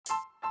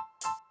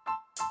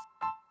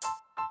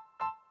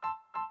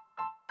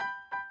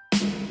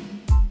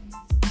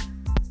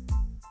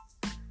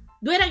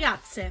Due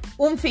ragazze,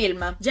 un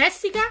film,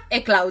 Jessica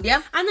e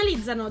Claudia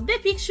analizzano The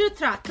Picture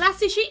tra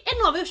classici e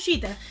nuove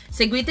uscite.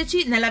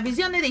 Seguiteci nella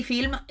visione dei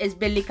film e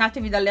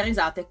sbellicatevi dalle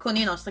risate con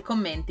i nostri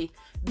commenti.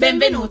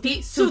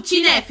 Benvenuti su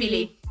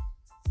Cinefily!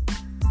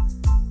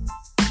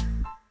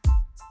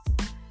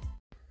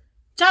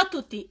 Ciao a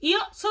tutti,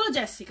 io sono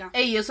Jessica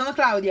E io sono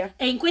Claudia.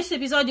 e in questo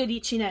episodio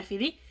di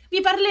Cinefily vi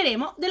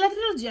parleremo della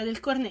Trilogia del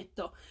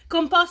Cornetto,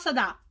 composta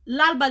da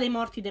L'alba dei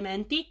morti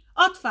dementi,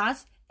 Hot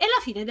Fuzz e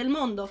La fine del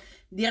mondo.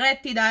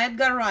 Diretti da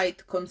Edgar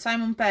Wright con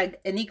Simon Pegg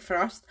e Nick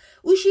Frost,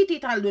 usciti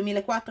tra il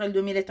 2004 e il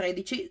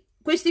 2013,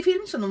 questi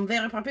film sono un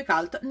vero e proprio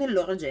cult nel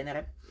loro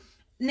genere.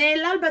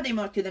 Nell'alba dei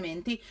morti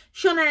dementi,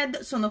 Sean e Ed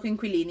sono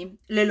coinquilini.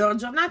 Le loro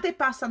giornate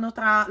passano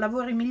tra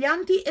lavori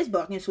umilianti e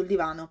sbornie sul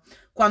divano.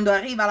 Quando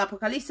arriva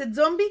l'apocalisse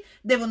zombie,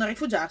 devono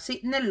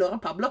rifugiarsi nel loro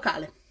pub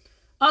locale.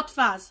 Hot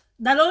Fuzz.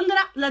 Da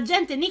Londra,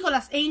 l'agente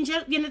Nicholas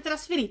Angel viene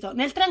trasferito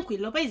nel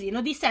tranquillo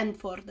paesino di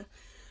Sandford.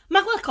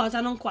 Ma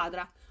qualcosa non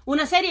quadra.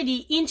 Una serie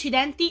di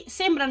incidenti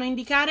sembrano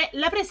indicare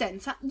la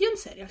presenza di un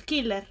serial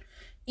killer.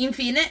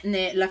 Infine,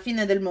 nella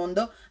fine del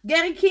mondo,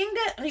 Gary King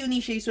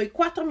riunisce i suoi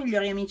 4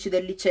 migliori amici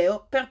del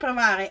liceo per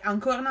provare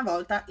ancora una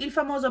volta il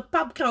famoso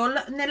pub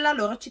crawl nella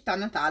loro città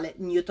natale,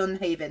 Newton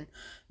Haven.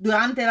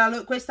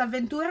 Durante questa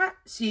avventura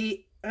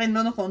si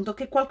rendono conto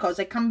che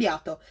qualcosa è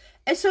cambiato.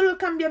 È solo il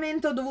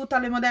cambiamento dovuto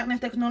alle moderne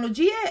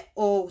tecnologie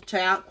o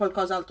c'è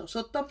qualcos'altro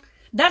sotto?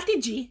 Dal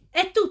TG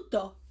è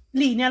tutto.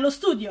 Linea allo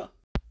studio.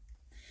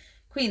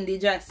 Quindi,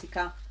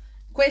 Jessica,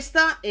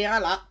 questa era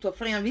la tua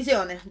prima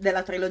visione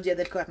della Trilogia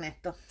del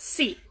Cornetto.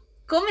 Sì,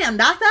 Com'è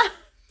andata?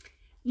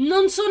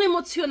 non sono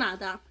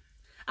emozionata.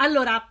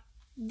 Allora,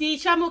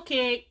 diciamo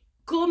che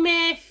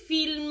come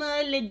film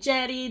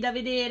leggeri da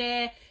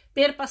vedere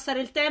per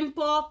passare il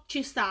tempo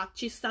ci sta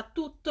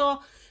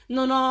tutto.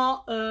 Non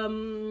ho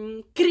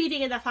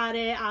critiche da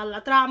fare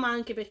alla trama,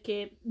 anche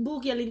perché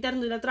buchi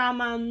all'interno della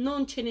trama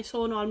non ce ne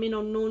sono,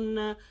 almeno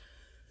non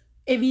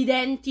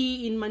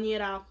evidenti in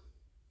maniera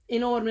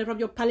enorme,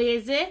 proprio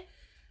palese.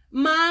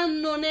 Ma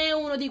non è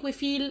uno di quei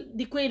film,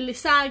 di quelle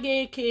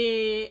saghe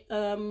che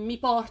mi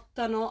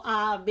portano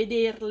a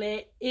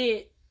vederle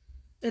e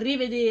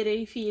rivedere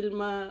i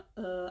film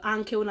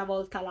anche una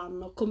volta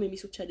l'anno, come mi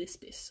succede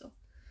spesso.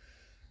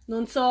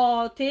 Non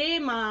so te,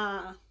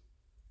 ma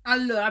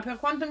Allora, per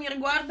quanto mi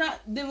riguarda,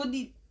 devo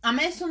dire, a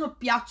me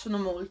piacciono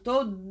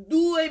molto,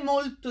 due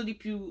molto di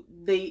più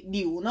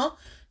di uno,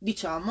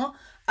 diciamo,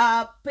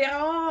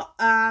 però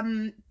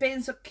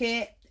penso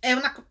che è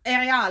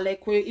reale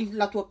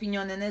la tua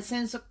opinione, nel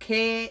senso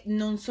che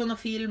non sono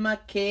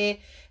film che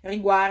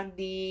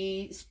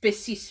riguardi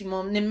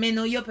spessissimo,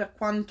 nemmeno io, per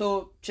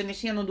quanto ce ne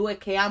siano due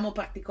che amo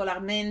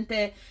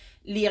particolarmente,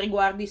 li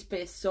riguardi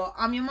spesso.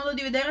 A mio modo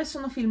di vedere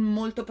sono film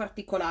molto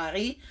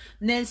particolari,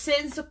 nel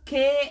senso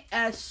che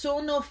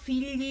sono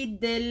figli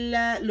del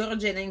loro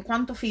genere, in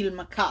quanto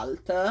film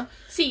cult.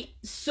 sì,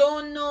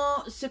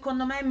 Sono,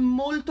 secondo me,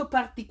 molto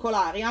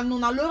particolari, hanno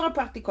una loro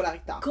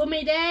particolarità. come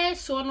idee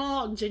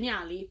sono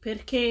geniali,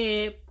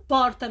 perché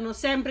portano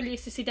sempre gli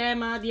stessi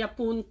temi di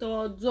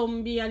appunto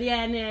zombie,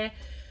 aliene,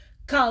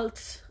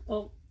 cults,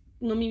 o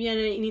non mi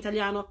viene in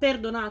italiano,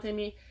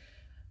 perdonatemi.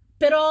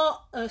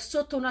 Però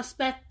sotto un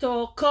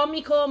aspetto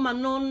comico, ma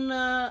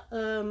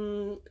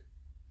non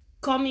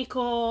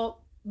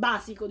comico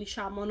basico,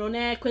 diciamo. Non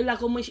è quella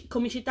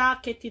comicità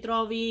che ti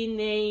trovi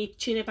nei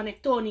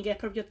cinepanettoni, che è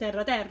proprio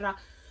terra,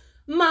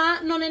 ma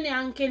non è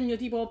neanche il mio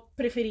tipo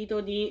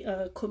preferito di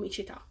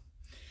comicità.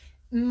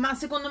 Ma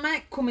secondo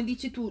me, come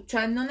dici tu,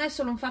 cioè non è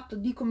solo un fatto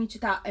di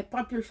comicità, è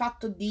proprio il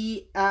fatto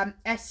di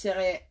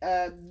essere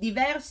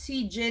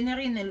diversi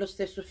generi nello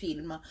stesso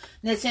film.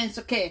 Nel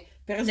senso che,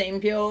 per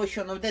esempio,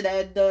 Shaun of the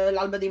Dead,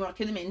 L'alba dei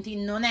morti dementi,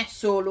 non è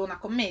solo una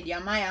commedia,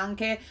 ma è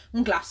anche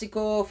un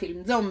classico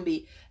film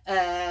zombie.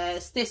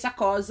 Stessa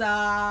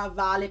cosa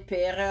vale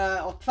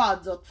per Hot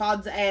Fuzz. Hot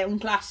Fuzz è un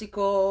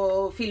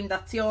classico film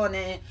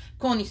d'azione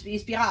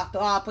ispirato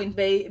a Point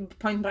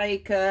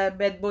Break,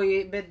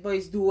 Bad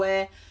Boys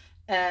 2,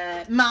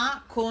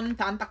 ma con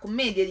tanta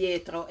commedia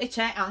dietro, e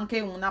c'è anche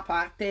una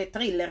parte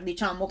thriller,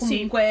 diciamo.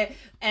 Comunque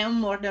è un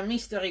murder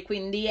mystery,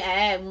 quindi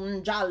è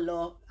un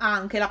giallo, ha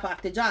anche la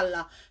parte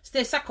gialla.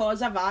 Stessa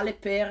cosa vale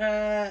per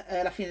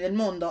La fine del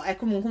mondo, è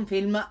comunque un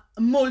film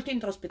molto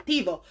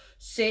introspettivo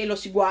se lo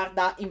si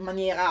guarda in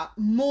maniera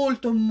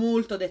molto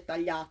molto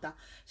dettagliata.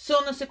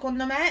 Sono,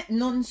 secondo me,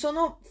 non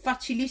sono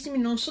facilissimi,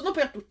 non sono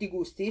per tutti i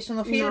gusti,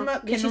 sono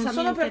film che non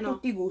sono per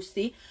tutti i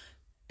gusti,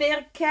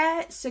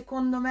 perché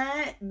secondo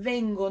me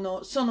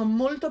sono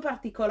molto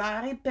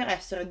particolari per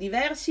essere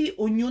diversi,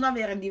 ognuno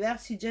avere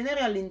diversi generi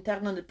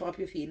all'interno del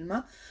proprio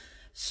film.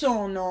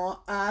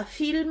 Sono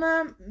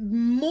film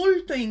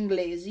molto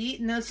inglesi,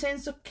 nel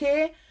senso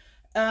che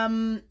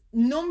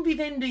non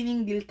vivendo in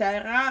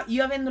Inghilterra,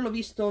 io avendolo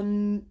visto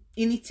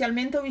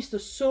inizialmente, ho visto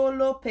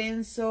solo,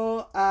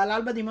 penso,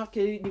 L'alba dei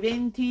morti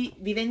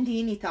viventi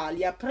in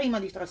Italia prima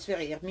di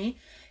trasferirmi,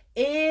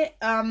 e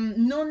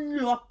non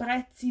lo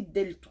apprezzi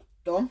del tutto,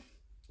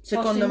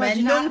 secondo me,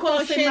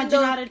 posso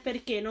immaginare il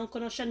perché, non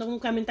conoscendo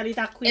comunque la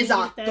mentalità qui in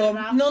esatto,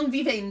 Inghilterra. non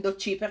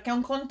vivendoci, perché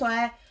un conto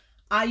è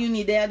hai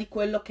un'idea di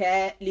quello che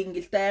è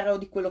l'Inghilterra o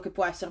di quello che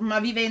può essere, ma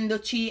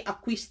vivendoci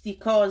acquisti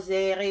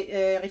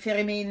cose,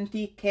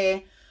 riferimenti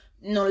che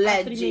non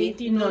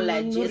leggi, non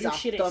leggi, esatto.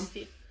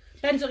 Riusciresti.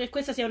 Penso che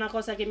questa sia una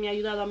cosa che mi ha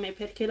aiutato a me,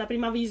 perché la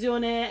prima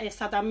visione è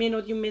stata meno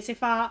di un mese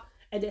fa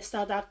ed è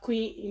stata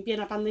qui in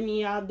piena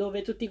pandemia,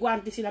 dove tutti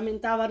quanti si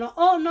lamentavano: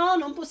 oh no,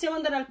 non possiamo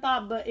andare al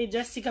pub, e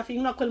Jessica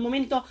fino a quel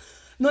momento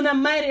non ha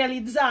mai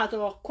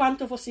realizzato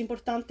quanto fosse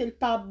importante il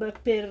pub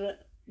per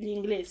gli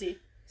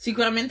inglesi.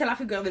 Sicuramente la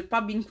figura del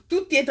pub in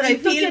tutti e tre i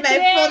film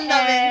è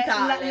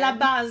fondamentale. La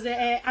base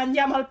è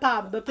andiamo al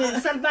pub per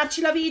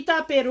salvarci la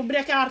vita, per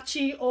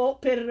ubriacarci o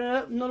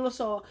per, non lo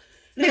so,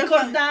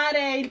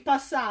 ricordare il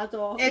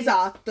passato.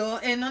 Esatto,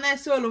 e non è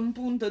solo un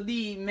punto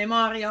di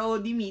memoria o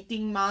di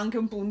meeting, ma anche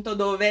un punto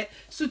dove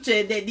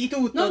succede di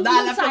tutto,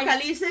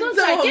 dall'apocalisse non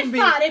zombie. sai che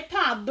fare,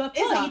 pub,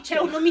 poi esatto. C'è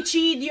un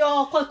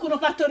omicidio, qualcuno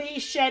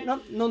partorisce,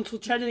 non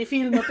succede nei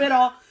film,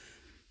 però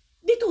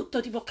di tutto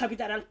ti può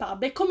capitare al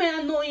pub. È come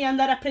a noi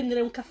andare a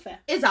prendere un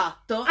caffè.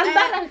 Esatto. Al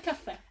bar al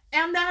caffè. E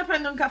andare a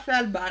prendere un caffè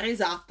al bar,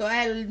 esatto,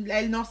 è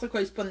il nostro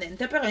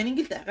corrispondente, però in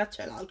Inghilterra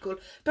c'è l'alcol,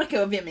 perché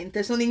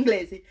ovviamente sono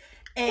inglesi.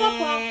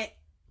 E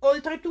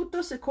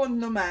oltretutto,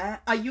 secondo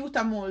me,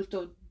 aiuta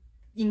molto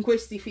in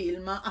questi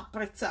film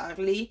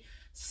apprezzarli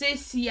se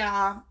si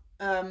ha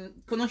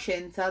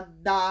conoscenza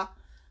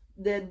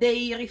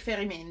dei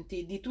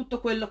riferimenti, di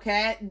tutto quello che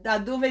è, da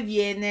dove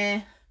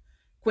viene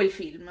quel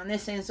film, nel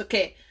senso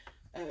che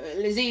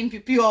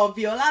l'esempio più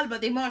ovvio, l'alba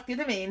dei morti e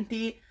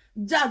dementi,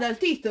 già dal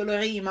titolo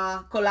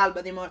rima con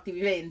l'alba dei morti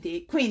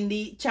viventi,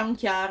 quindi c'è un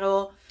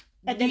chiaro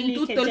in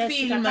tutto il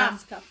film.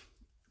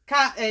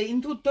 In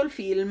tutto il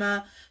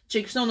film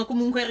ci sono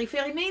comunque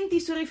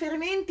riferimenti su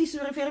riferimenti su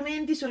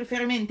riferimenti su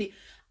riferimenti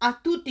a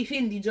tutti i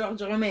film di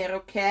George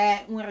Romero, che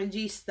è un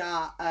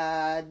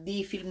regista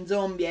di film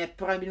zombie, è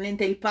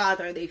probabilmente il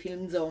padre dei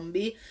film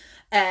zombie.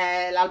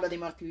 L'alba dei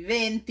morti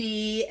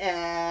viventi,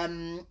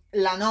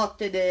 la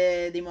notte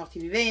dei morti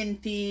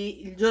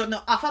viventi, il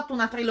giorno, ha fatto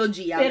una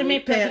trilogia. Per me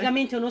è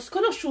praticamente uno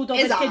sconosciuto,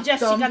 esatto. Perché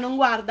Jessica non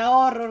guarda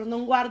horror,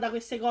 non guarda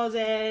queste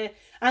cose,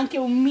 anche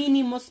un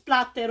minimo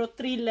splatter o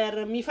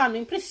thriller mi fanno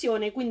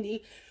impressione,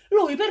 quindi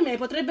lui per me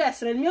potrebbe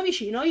essere il mio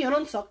vicino, io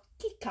non so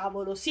chi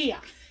cavolo sia.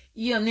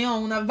 Io ne ho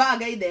una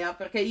vaga idea,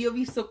 perché io ho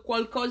visto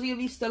qualcosa, io ho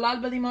visto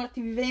l'alba dei morti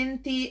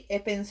viventi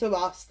e penso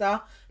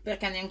basta,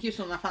 perché neanche io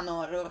sono una fan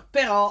horror,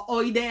 però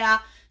ho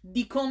idea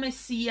di come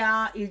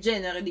sia il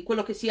genere, di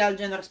quello che sia il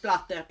genere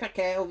splatter,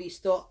 perché ho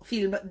visto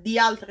film di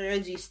altri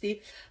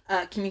registi.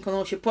 Chi mi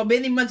conosce può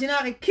ben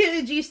immaginare che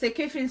regista e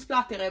che film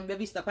splatter abbia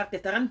visto, a parte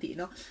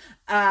Tarantino,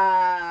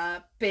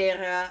 per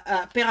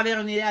avere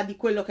un'idea di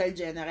quello che è il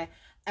genere.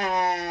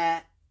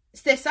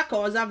 Stessa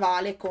cosa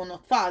vale con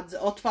Hot Fuzz.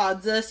 Hot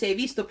Fuzz, se hai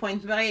visto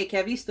Point Break e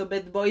hai visto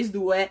Bad Boys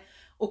 2,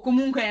 o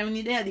comunque hai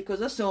un'idea di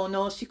cosa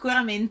sono,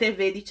 sicuramente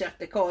vedi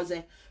certe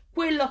cose.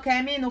 Quello che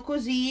è meno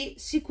così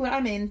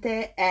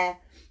sicuramente è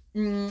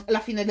la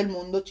fine del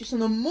mondo. Ci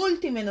sono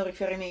molti meno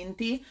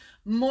riferimenti,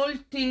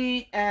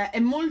 è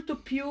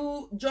molto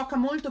più, gioca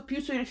molto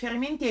più sui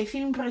riferimenti ai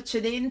film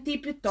precedenti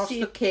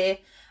piuttosto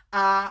che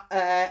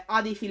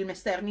a dei film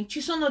esterni. Ci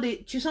sono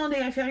dei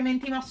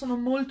riferimenti, ma sono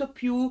molto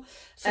più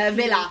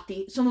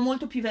velati, sono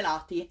molto più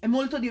velati. È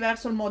molto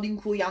diverso il modo in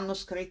cui hanno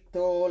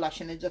scritto la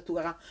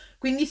sceneggiatura.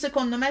 Quindi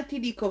secondo me, ti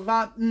dico,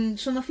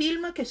 sono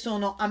film che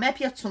a me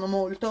piacciono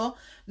molto,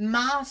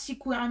 ma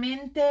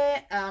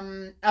sicuramente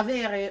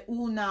avere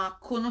una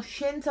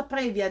conoscenza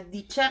previa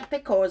di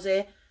certe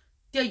cose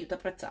ti aiuta a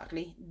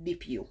apprezzarli di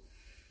più.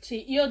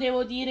 Sì, io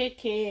devo dire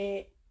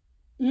che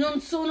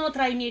non sono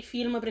tra i miei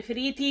film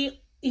preferiti.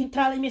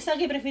 Tra le mie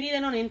saghe preferite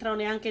non entrano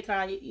neanche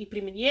tra i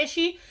primi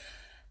 10,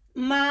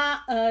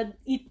 ma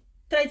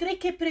tra i 3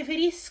 che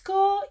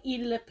preferisco,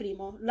 il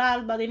primo,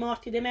 l'alba dei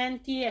morti e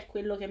dementi, è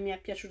quello che mi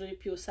è piaciuto di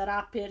più.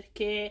 Sarà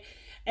perché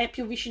è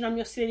più vicino al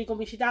mio stile di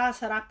comicità,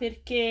 sarà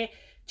perché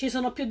ci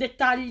sono più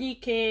dettagli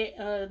che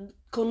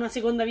con una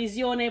seconda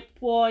visione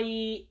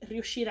puoi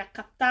riuscire a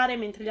captare,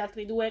 mentre gli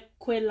altri 2,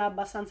 quella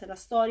abbastanza è la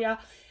storia,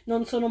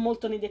 non sono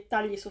molto nei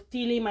dettagli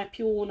sottili, ma è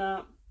più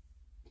una...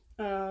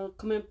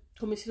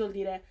 come si suol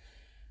dire,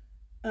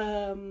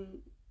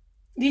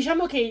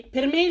 diciamo che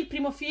per me il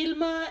primo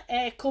film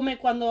è come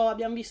quando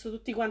abbiamo visto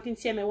tutti quanti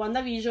insieme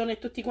WandaVision e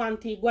tutti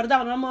quanti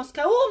guardavano la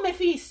mosca,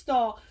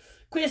 Mephisto,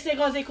 queste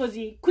cose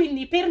così.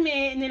 Quindi per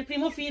me nel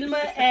primo film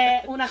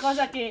è una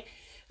cosa che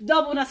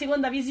dopo una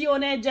seconda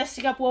visione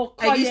Jessica può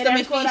cogliere.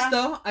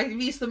 Hai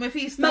visto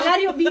Mephisto?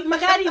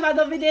 Magari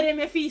vado a vedere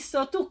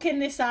Mephisto, tu che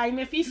ne sai,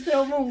 Mephisto è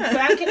ovunque,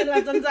 anche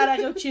nella zanzara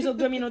che ho ucciso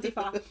 2 minuti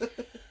fa.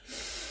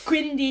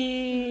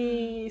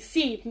 Quindi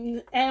sì,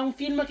 è un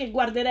film che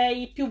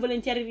guarderei più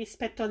volentieri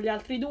rispetto agli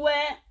altri 2,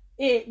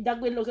 e da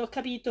quello che ho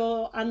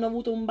capito hanno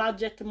avuto un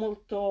budget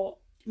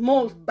molto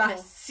molto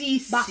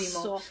bassissimo.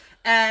 basso.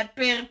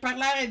 Per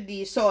parlare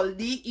di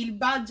soldi, il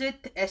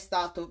budget è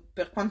stato,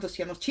 per quanto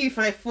siano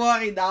cifre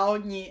fuori da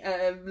ogni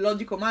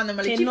logica umana,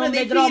 ma Che le cifre non dei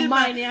vedrò film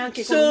mai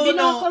neanche con un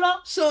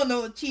binocolo.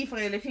 sono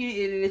cifre,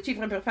 le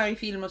cifre per fare i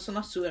film sono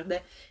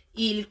assurde.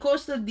 Il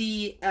costo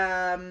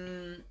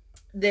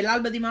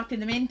dell'Alba di Morti e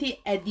Dementi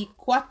è di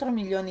 4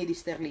 milioni di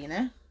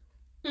sterline.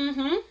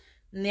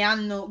 Ne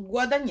hanno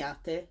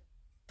guadagnate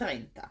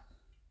 30.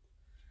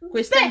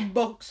 Questo è il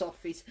box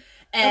office.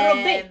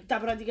 Robetta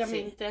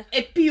praticamente. Sì.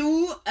 E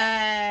più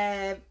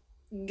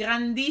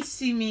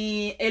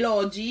grandissimi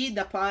elogi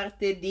da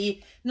parte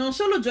di non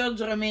solo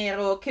Giorgio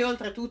Romero, che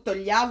oltretutto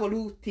li ha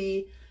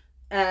voluti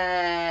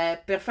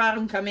per fare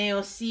un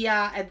cameo,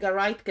 sia Edgar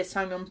Wright che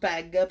Simon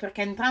Pegg,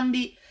 perché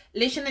entrambi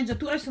le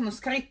sceneggiature sono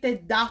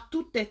scritte da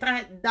tutte e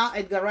tre da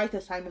Edgar Wright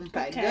e Simon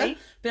Pegg,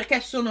 perché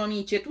sono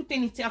amici. È tutto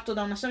iniziato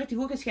da una serie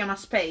TV che si chiama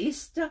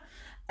Spaced,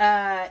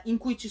 in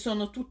cui ci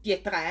sono tutti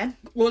e tre,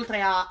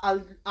 oltre a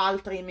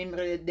altri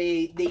membri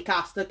dei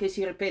cast che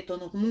si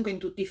ripetono comunque in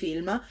tutti i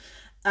film.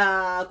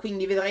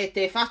 Quindi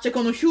vedrete facce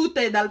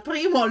conosciute dal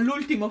primo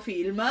all'ultimo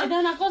film. Ed è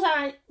una cosa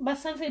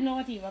abbastanza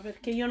innovativa,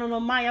 perché io non ho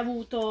mai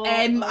avuto...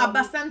 È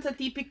abbastanza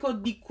tipico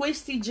di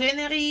questi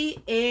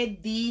generi e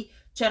di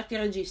certi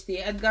registi.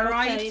 Edgar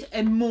Wright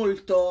è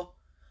molto...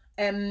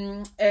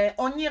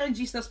 ogni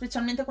regista,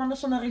 specialmente quando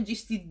sono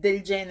registi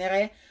del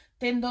genere,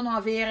 tendono a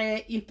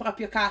avere il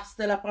proprio cast,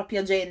 la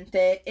propria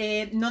gente,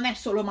 e non è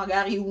solo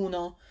magari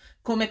uno,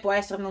 come può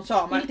essere, non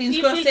so, Martin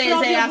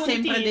Scorsese ha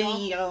sempre De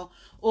Niro,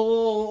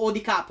 o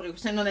DiCaprio,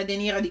 se non è De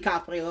Niro,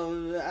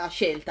 DiCaprio a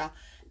scelta.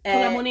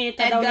 Con la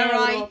moneta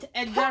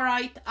Edgar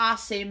Wright ha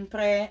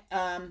sempre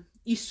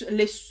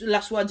la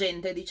sua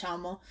gente,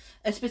 diciamo,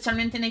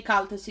 specialmente nei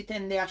cult si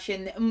tende a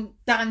scendere.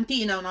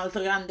 Tarantino è un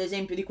altro grande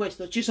esempio di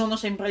questo, ci sono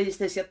sempre gli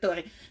stessi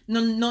attori.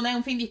 Non è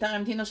un film di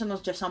Tarantino se non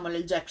c'è Samuel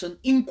L. Jackson,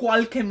 in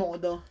qualche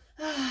modo.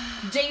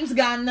 James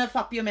Gunn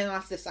fa più o meno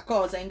la stessa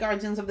cosa. In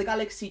Guardians of the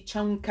Galaxy c'è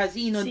un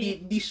casino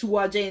di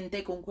sua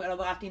gente con cui ha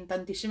lavorato in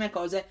tantissime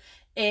cose,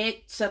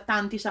 e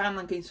tanti saranno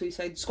anche in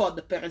Suicide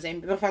Squad, per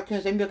esempio, per farti un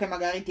esempio che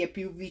magari ti è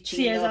più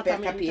vicino per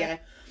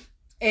capire.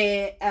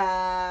 E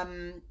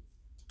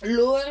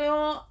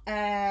loro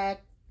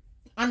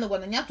hanno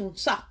guadagnato un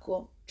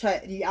sacco,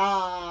 cioè gli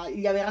ha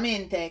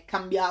veramente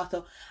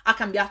cambiato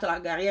la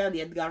carriera di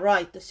Edgar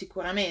Wright,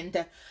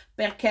 sicuramente,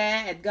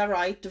 perché Edgar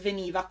Wright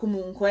veniva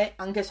comunque,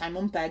 anche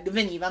Simon Pegg,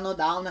 venivano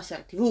da una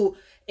serie TV,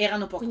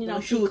 erano poco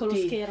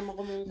conosciuti,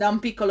 da un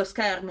piccolo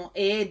schermo,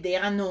 ed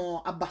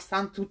erano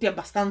tutti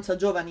abbastanza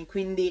giovani,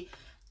 quindi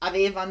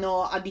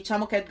avevano,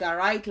 diciamo che Edgar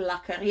Wright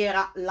la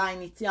carriera l'ha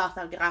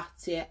iniziata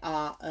grazie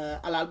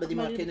all'Alba di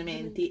Morti e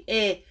Dementi,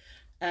 e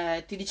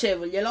ti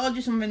dicevo, gli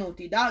elogi sono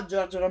venuti da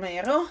Giorgio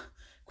Romero,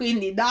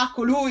 quindi da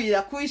colui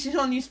da cui si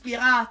sono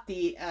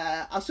ispirati,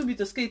 ha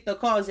subito scritto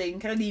cose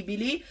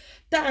incredibili.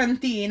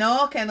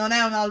 Tarantino, che non è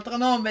un altro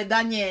nome da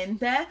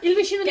niente, il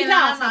vicino di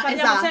casa,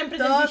 parliamo sempre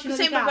del vicino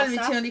di casa, quel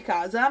vicino di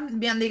casa,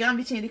 abbiamo dei gran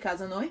vicini di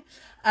casa noi,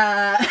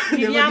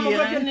 viviamo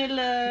proprio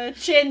nel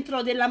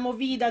centro della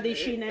movida dei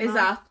cinema,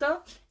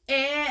 esatto.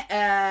 E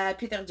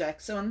Peter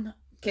Jackson,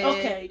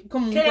 che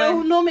comunque che è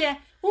un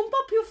nome un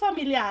po' più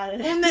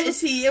familiare.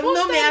 Sì, è un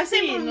nome, è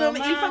sempre un nome,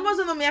 il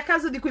famoso nome a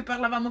caso di cui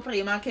parlavamo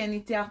prima, che è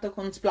iniziato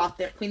con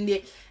Splatter,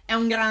 quindi è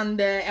un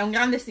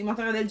grande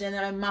estimatore del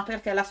genere, ma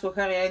perché la sua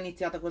carriera è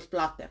iniziata con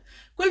Splatter.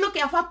 Quello che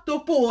ha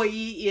fatto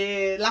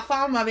poi la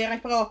fama vera e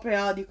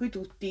propria di cui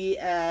tutti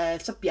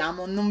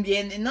sappiamo non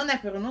è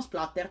per uno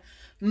splatter,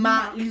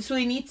 ma il suo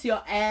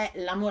inizio è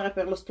l'amore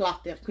per lo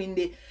splatter,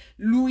 quindi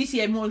lui si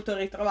è molto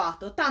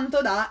ritrovato, tanto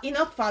da in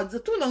Hot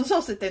Fuzz, tu non so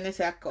se te ne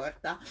sei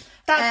accorta,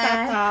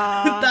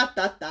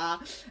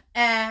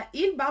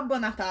 il Babbo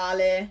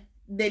Natale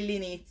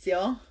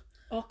dell'inizio,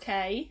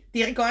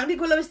 ti ricordi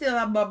quello vestito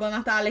da Babbo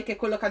Natale, che è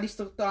quello che ha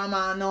distrutto la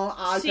mano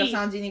al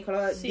personaggio di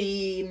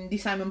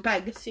Simon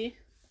Pegg? Sì.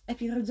 È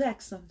Peter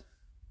Jackson.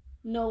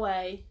 No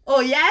way.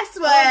 Oh, yes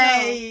way!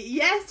 Oh, no.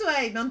 Yes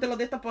way! Non te l'ho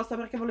detto apposta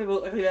perché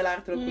volevo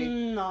rivelartelo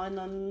qui. No,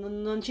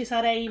 non ci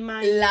sarei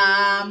mai.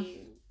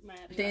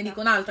 Te ne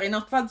dico un'altra. In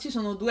Hot Fuzz ci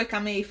sono due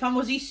camei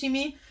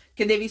famosissimi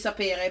che devi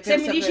sapere. Se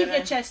mi dici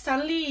che c'è Stan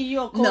Lee,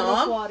 io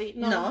corro fuori.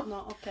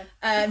 No,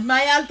 ok.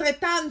 Ma è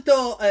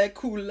altrettanto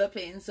cool,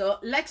 penso.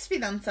 L'ex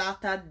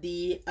fidanzata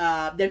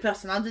del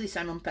personaggio di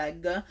Simon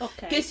Pegg,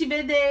 che si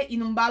vede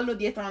in un ballo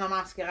dietro una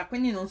maschera,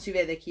 quindi non si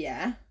vede chi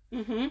è.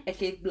 È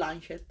Kate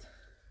Blanchett.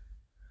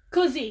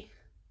 Così.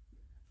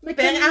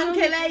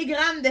 Anche lei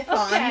grande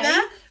fan,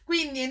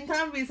 quindi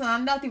entrambi sono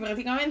andati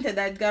praticamente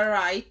da Edgar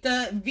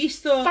Wright,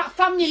 visto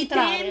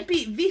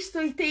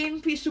i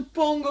tempi,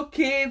 suppongo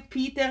che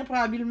Peter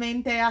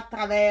probabilmente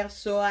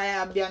attraverso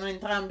abbiano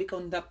entrambi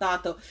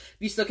contattato,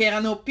 visto che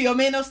erano più o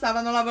meno,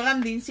 stavano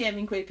lavorando insieme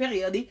in quei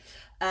periodi,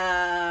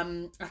 a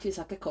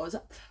chissà che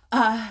cosa.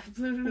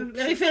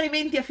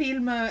 Riferimenti a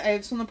film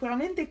sono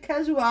puramente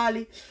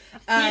casuali.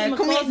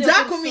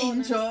 Già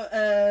comincio,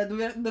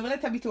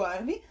 dovrete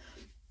abituarvi.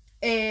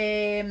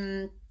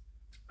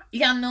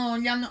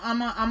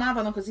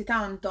 amavano così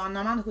tanto, hanno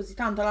amato così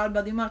tanto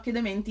l'alba dei morti e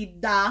dementi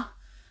da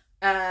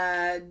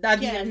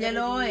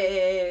dirglielo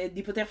e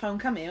di poter fare un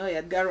cameo, e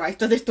Edgar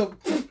Wright ha detto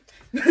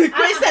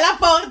questa è la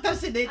porta,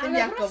 sedetevi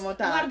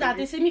accomodati.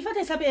 Guardate, se mi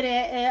fate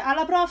sapere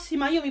alla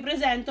prossima io mi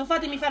presento,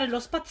 fatemi fare lo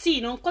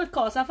spazzino,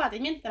 qualcosa,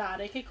 fatemi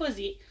entrare, che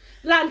così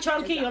lancio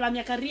anche io la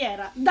mia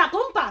carriera da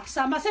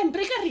comparsa, ma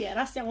sempre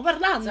carriera stiamo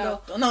parlando.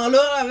 Esatto. No,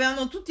 loro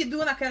avevano tutti e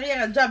due una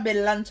carriera già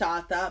ben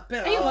lanciata,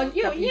 però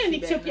io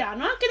inizio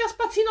piano, anche da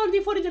spazzino al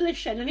di fuori delle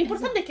scene,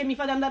 l'importante è che mi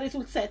fate andare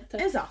sul set.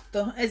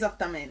 Esatto,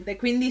 esattamente.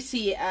 Quindi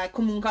sì,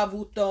 comunque ha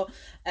avuto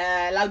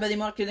l'alba dei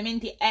morti e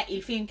dementi è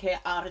il film che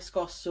ha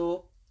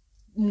riscosso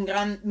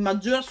un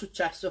maggior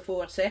successo,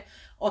 forse.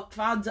 Hot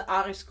Fuzz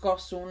ha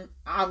riscosso un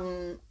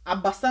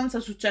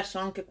abbastanza successo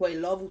anche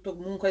quello, ha avuto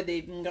comunque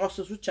un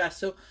grosso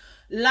successo.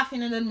 La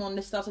fine del mondo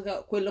è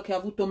stato quello che ha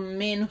avuto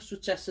meno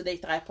successo dei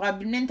tre,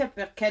 probabilmente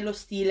perché lo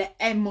stile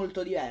è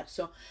molto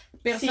diverso.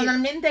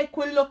 Personalmente è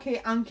quello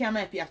che anche a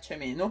me piace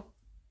meno,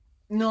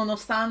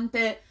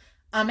 nonostante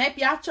a me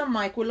piaccia,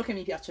 ma è quello che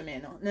mi piace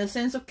meno, nel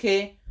senso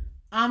che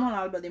amo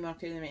l'alba dei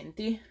morti e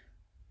dementi,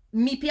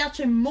 mi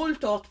piace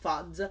molto Hot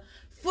Fuzz,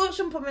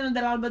 forse un po' meno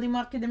dell'alba dei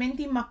morti e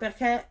dementi, ma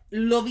perché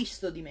l'ho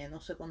visto di meno,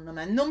 secondo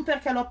me. Non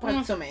perché lo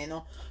apprezzo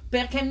meno,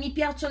 perché mi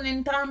piacciono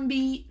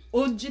entrambi.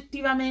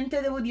 Oggettivamente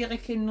devo dire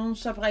che non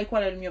saprei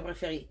qual è il mio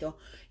preferito.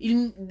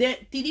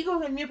 Ti dico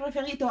che il mio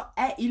preferito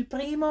è il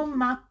primo,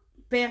 ma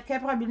perché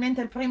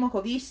probabilmente è il primo che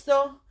ho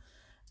visto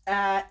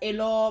e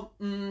l'ho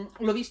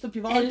visto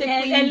più volte.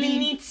 Quindi... è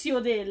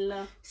l'inizio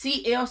del...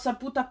 Sì, e ho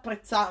saputo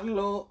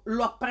apprezzarlo,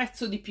 lo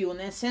apprezzo di più,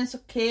 nel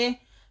senso che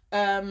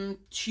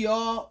ci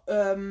ho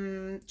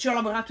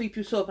lavorato di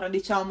più sopra,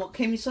 diciamo,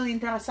 che mi sono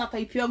interessata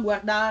di più a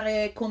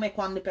guardare come,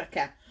 quando e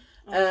perché,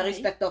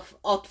 rispetto a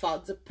Hot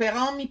Fuzz.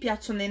 Però mi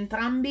piacciono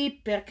entrambi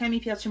perché mi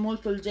piace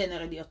molto il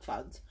genere di Hot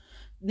Fuzz,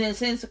 nel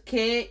senso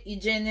che i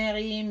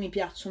generi mi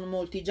piacciono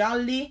molto, i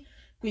gialli,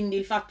 quindi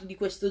il fatto di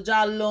questo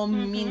giallo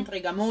mi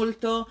intriga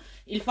molto,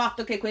 il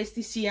fatto che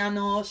questi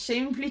siano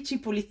semplici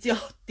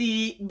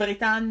poliziotti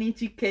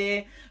britannici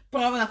che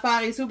provano a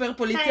fare i super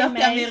poliziotti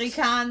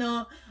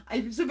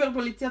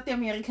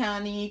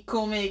americani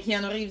come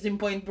Keanu Reeves in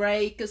Point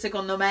Break.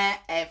 Secondo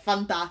me è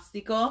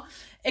fantastico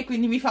e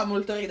quindi mi fa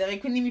molto ridere,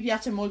 quindi mi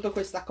piace molto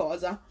questa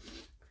cosa.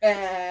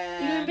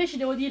 Io invece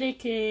devo dire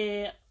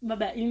che,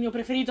 vabbè, il mio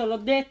preferito l'ho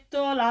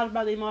detto,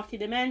 l'alba dei morti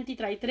dementi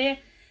tra i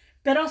tre,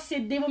 però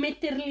se devo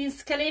metterli in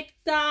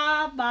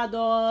scaletta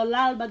vado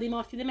l'alba dei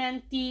morti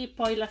dementi,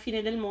 poi la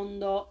fine del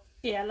mondo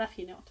e alla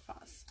fine Hot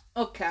Fuzz.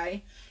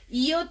 Ok,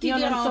 io non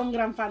sono un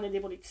gran fan dei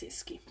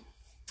polizieschi.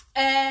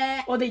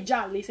 O dei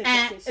gialli, se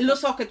per lo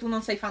so che tu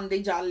non sei fan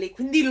dei gialli,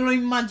 quindi lo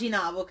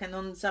immaginavo che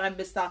non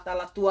sarebbe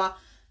stata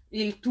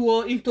il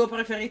tuo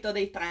preferito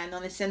dei tre,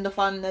 non essendo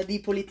fan di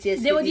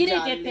polizieschi. Devo dire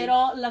gialli. che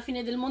però la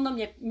fine del mondo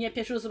mi è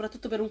piaciuto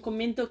soprattutto per un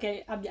commento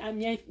che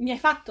mi hai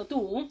fatto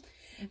tu,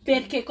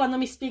 perché quando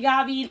mi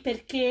spiegavi il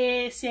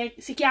perché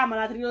si chiama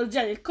la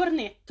trilogia del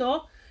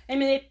cornetto e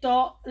mi hai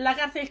detto la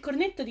carta del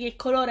cornetto di che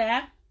colore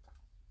è?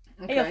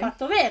 E io ho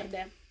fatto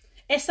verde.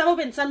 E stavo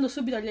pensando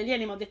subito agli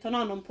alieni, ma ho detto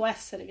no, non può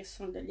essere che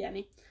sono gli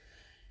alieni.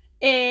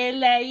 E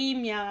lei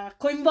mi ha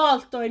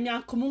coinvolto e mi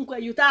ha comunque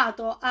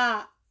aiutato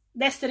ad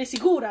essere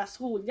sicura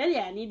sugli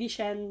alieni,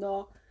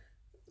 dicendo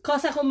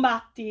cosa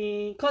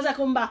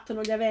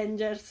combattono gli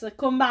Avengers?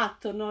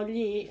 Combattono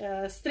gli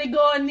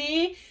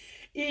stregoni,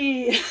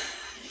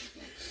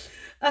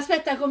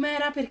 aspetta,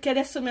 com'era? Perché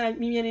adesso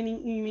mi viene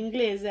in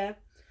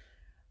inglese.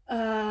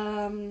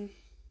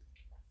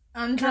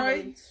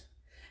 Androids?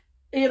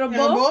 I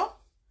robot?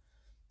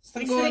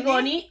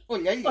 Stregoni o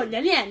gli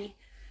alieni.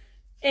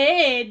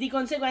 E di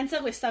conseguenza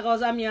questa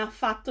cosa mi ha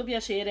fatto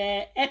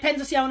piacere e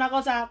penso sia una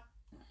cosa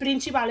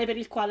principale per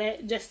il quale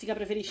Jessica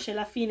preferisce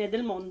la fine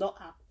del mondo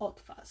a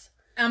Hot Fuzz.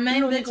 A me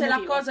invece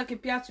la cosa che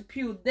piace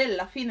più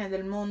della fine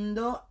del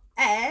mondo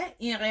è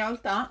in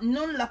realtà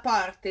non la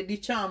parte,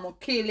 diciamo,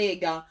 che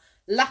lega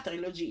la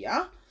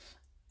trilogia,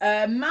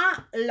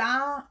 ma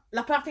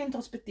la parte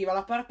introspettiva,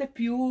 la parte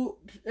più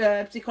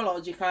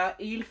psicologica,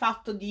 il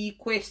fatto di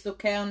questo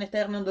che è un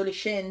eterno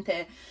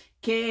adolescente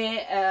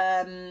che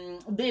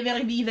deve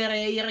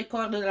rivivere il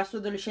ricordo della sua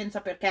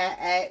adolescenza perché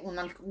è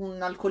un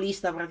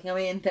alcolista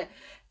praticamente,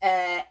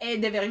 e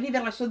deve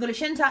rivivere la sua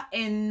adolescenza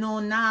e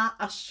non ha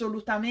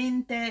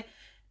assolutamente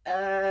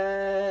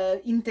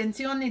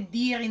intenzione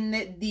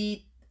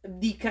di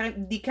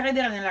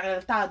credere nella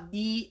realtà,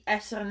 di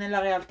essere nella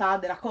realtà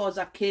della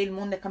cosa, che il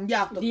mondo è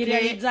cambiato, di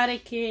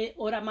realizzare che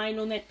oramai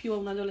non è più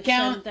un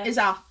adolescente,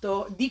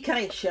 esatto, di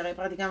crescere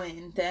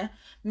praticamente,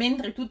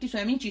 mentre tutti i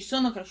suoi amici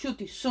sono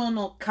cresciuti,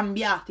 sono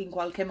cambiati in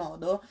qualche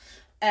modo,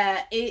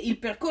 e il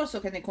percorso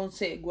che ne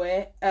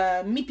consegue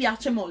mi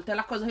piace molto, è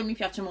la cosa che mi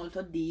piace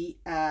molto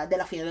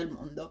della fine del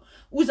mondo,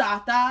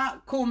 usata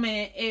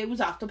come è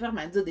usato per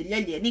mezzo degli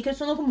alieni, che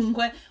sono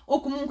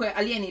comunque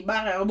alieni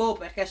barra robot,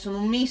 perché sono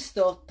un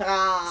misto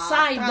tra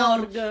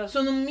cyborg,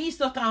 sono un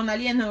misto tra un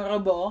alieno e un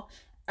robot,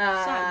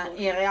 Cyborg.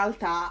 in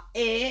realtà,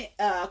 e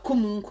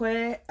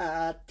comunque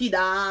ti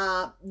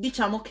dà,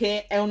 diciamo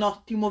che è un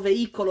ottimo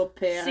veicolo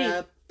per,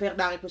 Sì. per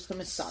dare questo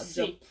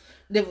messaggio, Sì.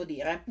 devo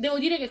dire. Devo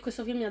dire che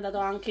questo film mi ha dato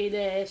anche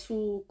idee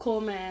su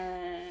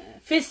come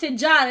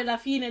festeggiare la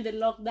fine del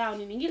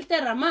lockdown in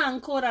Inghilterra, ma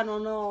ancora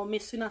non ho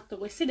messo in atto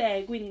queste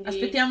idee, quindi...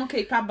 Aspettiamo che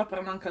i pub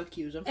aprano anche al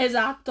chiuso.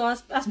 Esatto,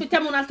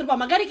 aspettiamo un altro po',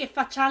 magari che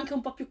faccia anche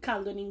un po' più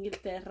caldo in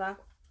Inghilterra.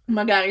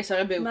 Magari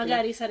sarebbe utile.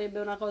 Magari sarebbe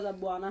una cosa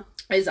buona.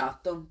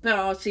 Esatto,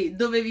 però sì,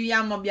 dove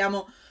viviamo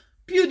abbiamo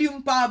più di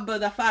un pub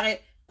da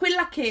fare.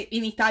 Quella che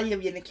in Italia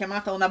viene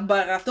chiamata una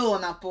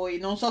baratona, poi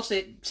non so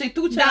se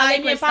tu ce Dalle l'hai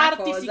mie questa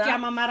parti cosa. si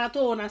chiama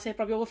maratona, se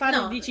proprio vuoi fare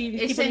No, dici il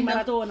tipo essendo- di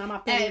maratona,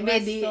 ma per il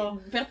vedi,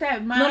 resto per te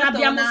non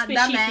abbiamo maratona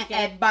da me specifiche.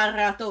 è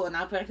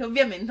baratona, perché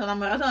ovviamente è una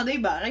maratona dei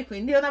bar e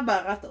quindi è una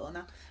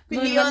baratona.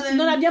 Quindi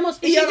non abbiamo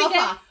specifiche, io l'ho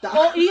fatta.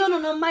 o io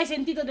non ho mai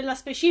sentito della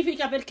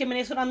specifica perché me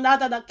ne sono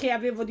andata da che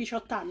avevo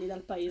 18 anni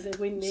dal paese,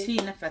 quindi Sì,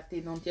 in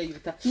effetti non ti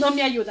aiuta. non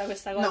mi aiuta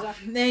questa cosa.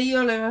 No,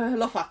 io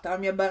l'ho fatta la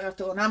mia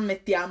baratona,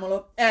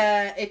 ammettiamolo.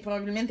 E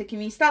probabilmente chi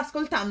mi sta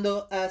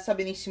ascoltando sa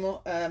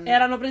benissimo.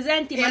 Erano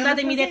presenti, erano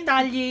mandatemi presenti.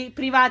 dettagli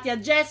privati a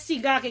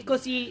Jessica che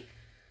così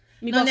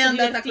mi Non posso è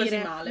andata divertire.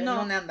 così male, No.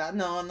 non è andata,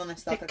 no, non è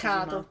stata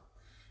Peccato. così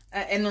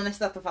male. E non è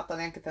stata fatta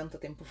neanche tanto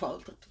tempo fa,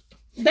 oltretutto.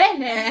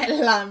 Bene. È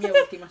la mia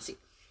ultima, sì.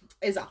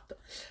 Esatto.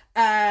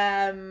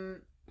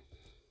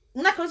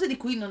 Una cosa di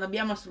cui non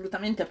abbiamo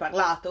assolutamente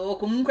parlato, o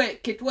comunque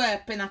che tu hai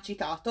appena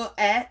citato,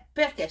 è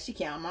perché si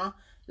chiama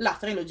la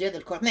trilogia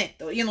del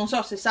cornetto. Io non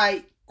so se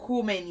sai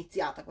come è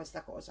iniziata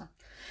questa cosa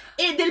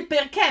e del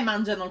perché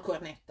mangiano il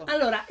cornetto.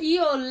 Allora,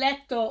 io ho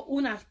letto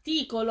un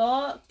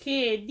articolo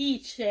che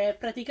dice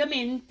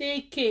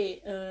praticamente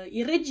che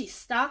il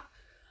regista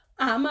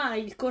ama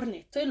il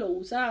cornetto e lo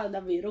usa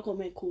davvero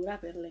come cura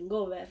per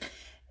l'hangover.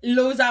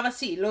 Lo usava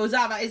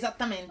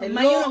esattamente.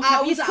 Ma Lo io non ha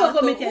capisco usato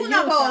come ti una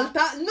aiuta.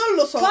 volta, non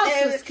lo so.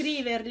 Posso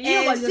scriverli?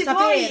 Io voglio se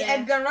sapere. vuoi,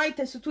 Edgar Wright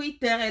è su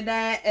Twitter ed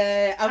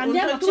è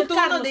Andiamo a oltretutto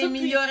cercarlo uno dei su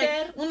migliori,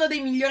 Twitter. uno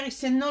dei migliori,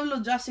 se non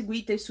lo già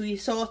seguite sui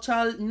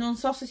social, non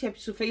so se sia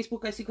su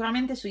Facebook e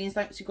sicuramente su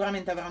Instagram,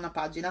 sicuramente avrà una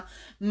pagina,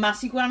 ma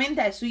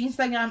sicuramente è su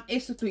Instagram e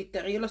su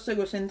Twitter. Io lo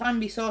seguo su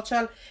entrambi i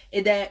social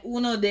ed è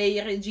uno dei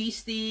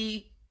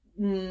registi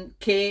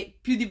che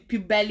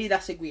più belli da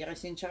seguire,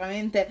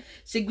 sinceramente.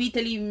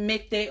 Seguiteli,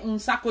 mette un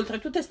sacco,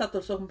 oltretutto è stato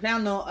il suo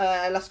compleanno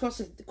la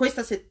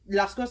scorsa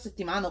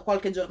settimana o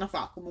qualche giorno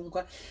fa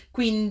comunque,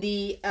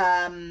 quindi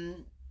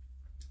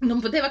non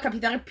poteva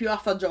capitare più a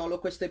fagiolo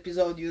questo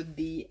episodio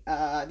di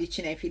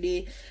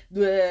Cinefily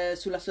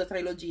sulla sua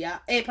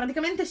trilogia. E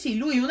praticamente sì,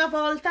 lui una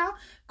volta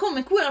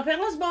come cura per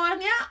la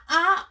sbornia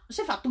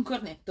si è fatto un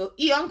cornetto.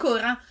 Io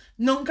ancora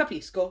non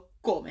capisco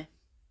come.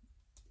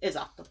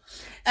 Esatto.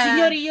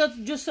 Signori, io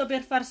giusto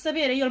per far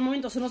sapere, io al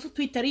momento sono su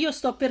Twitter, io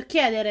sto per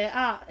chiedere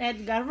a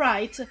Edgar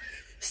Wright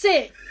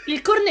se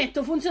il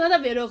cornetto funziona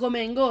davvero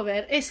come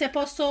hangover e se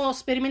posso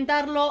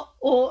sperimentarlo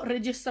o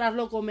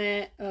registrarlo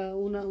come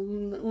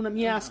una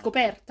mia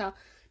scoperta,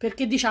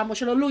 perché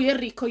diciamocelo, lui è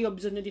ricco, io ho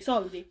bisogno di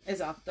soldi.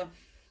 Esatto.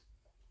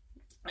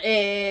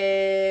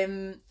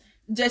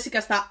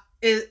 Jessica sta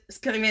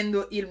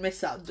scrivendo il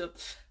messaggio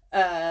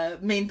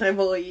mentre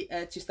voi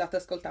ci state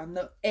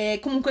ascoltando. E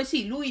comunque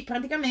sì, lui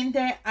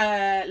praticamente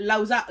l'ha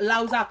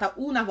usata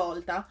una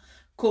volta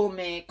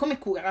come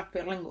cura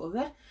per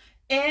l'hangover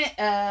e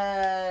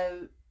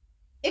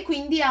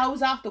quindi ha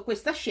usato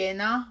questa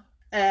scena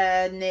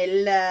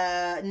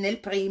nel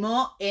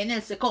primo e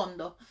nel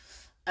secondo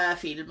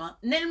film.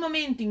 Nel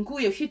momento in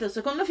cui è uscito il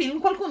secondo film,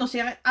 qualcuno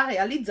ha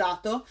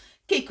realizzato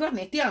che i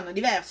cornetti erano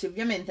diversi.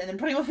 Ovviamente nel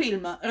primo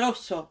film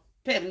rosso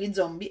per gli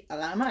zombie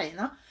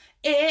all'amarena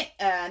e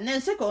nel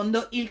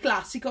secondo il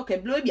classico che è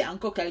blu e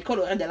bianco, che è il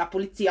colore della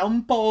polizia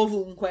un po'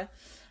 ovunque.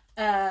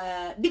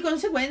 Di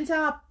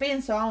conseguenza,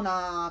 penso a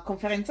una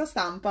conferenza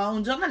stampa,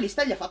 un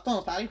giornalista gli ha fatto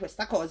notare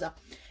questa cosa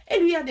e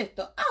lui ha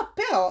detto: ah,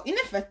 però in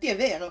effetti è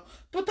vero,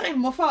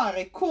 potremmo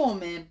fare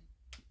come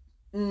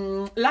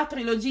la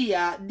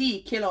trilogia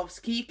di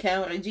Kieslowski, che è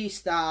un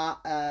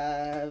regista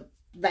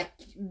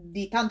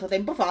di tanto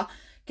tempo fa,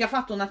 che ha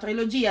fatto una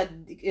trilogia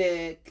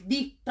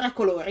di 3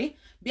 colori,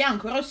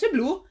 bianco, rosso e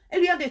blu, e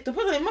lui ha detto: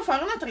 potremmo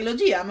fare una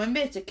trilogia, ma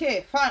invece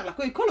che farla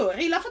coi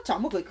colori la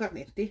facciamo coi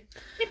cornetti.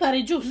 Mi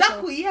pare giusto. Da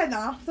qui è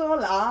nato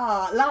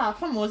la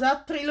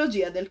famosa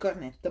trilogia del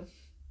cornetto.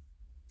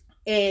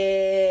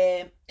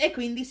 E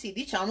quindi sì,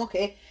 diciamo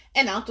che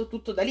è nato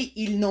tutto da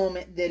lì il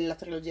nome della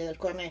trilogia del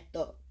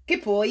cornetto, che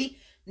poi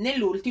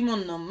nell'ultimo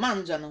non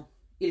mangiano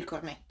il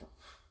cornetto.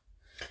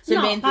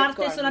 No,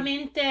 parte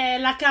solamente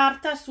la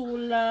carta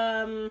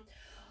sul...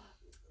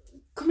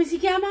 come si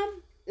chiama?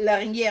 La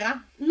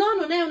ringhiera? No,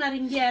 non è una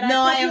ringhiera.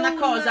 No, è una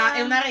cosa,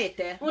 è una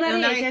rete. Una è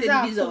una rete, rete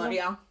esatto.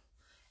 divisoria.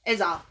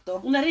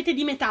 Esatto. Una rete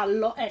di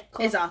metallo,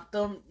 ecco.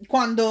 Esatto.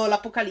 Quando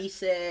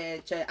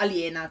l'apocalisse, cioè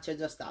aliena, c'è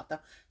già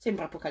stata.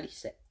 Sempre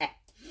apocalisse è.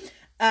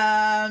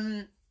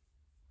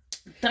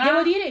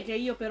 Devo dire che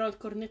io però il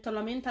cornetto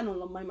alla menta non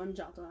l'ho mai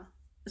mangiato.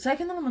 Sai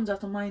che non l'ho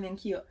mangiato mai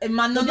neanch'io.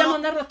 Ma dobbiamo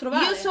andarlo a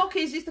trovare. Io so che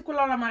esiste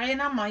quello alla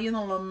marena, ma io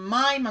non l'ho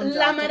mai mangiato.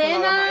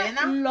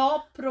 L'amarena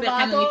l'ho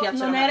provato, non mi piace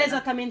non era l'amarena.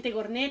 esattamente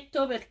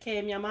cornetto,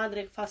 perché mia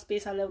madre fa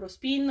spesa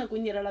all'Eurospin,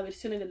 quindi era la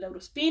versione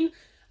dell'Eurospin,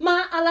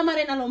 ma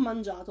all'amarena l'ho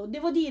mangiato.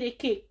 Devo dire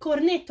che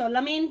cornetto alla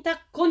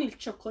menta con il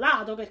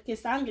cioccolato, perché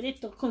sta anche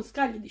detto con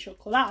scaglie di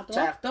cioccolato.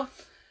 Certo.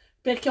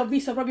 Perché ho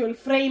visto proprio il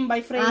frame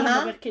by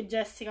frame, perché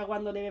Jessica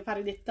quando deve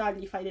fare i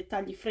dettagli fa i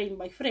dettagli frame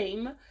by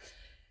frame.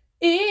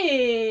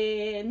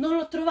 E non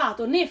l'ho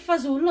trovato né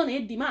fasullo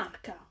né di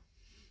marca.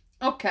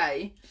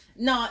 Ok.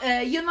 No,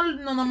 io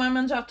non ho mai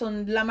mangiato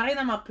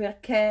l'amarena, ma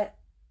perché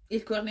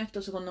il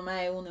cornetto secondo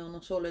me è uno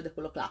solo ed è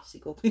quello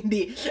classico.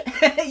 Quindi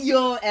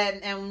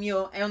è un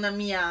mio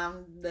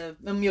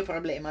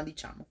problema,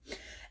 diciamo.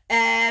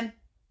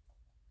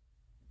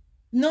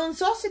 Non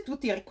so se tu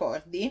ti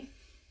ricordi,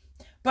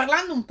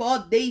 parlando un po'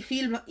 dei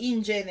film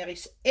in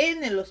generis e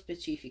nello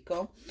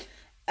specifico,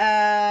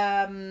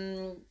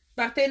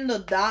 partendo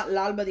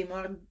dall'alba di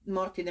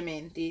morti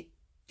dementi,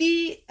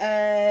 ti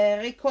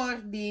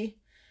ricordi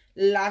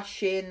la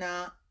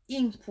scena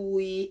in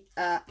cui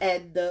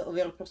Ed,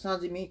 ovvero il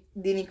personaggio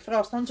di Nick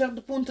Frost, a un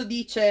certo punto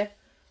dice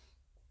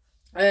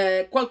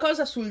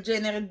qualcosa sul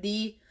genere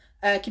di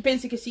chi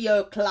pensi che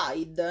sia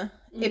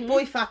Clyde, e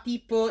poi fa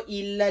tipo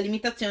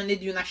l'imitazione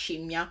di una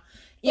scimmia.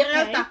 In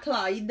realtà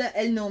Clyde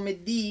è il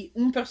nome di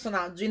un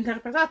personaggio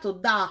interpretato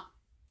da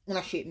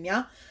una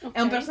scimmia,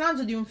 è un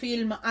personaggio di un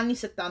film anni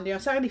 70, di una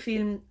serie di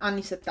film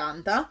anni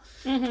 70,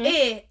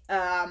 e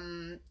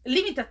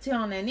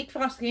l'imitazione Nick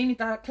Frost che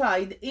imita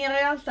Clyde in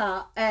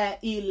realtà è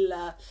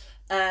il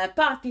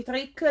party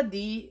trick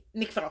di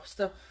Nick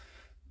Frost.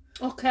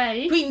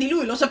 Ok. Quindi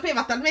lui lo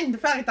sapeva talmente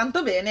fare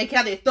tanto bene che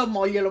ha detto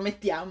mo glielo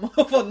mettiamo,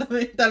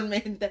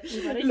 fondamentalmente. Mi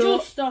pare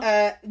giusto.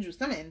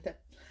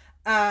 Giustamente.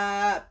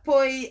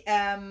 Poi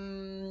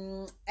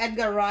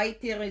Edgar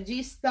Wright, il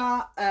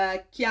regista,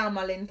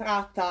 chiama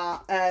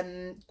l'entrata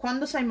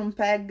quando Simon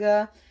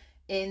Pegg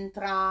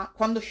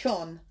quando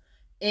Sean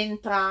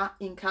entra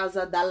in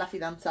casa dalla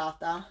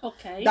fidanzata,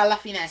 dalla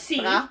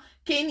finestra,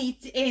 che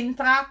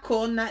entra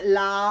con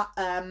la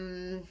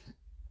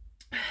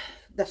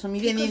adesso mi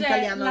viene in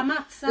italiano la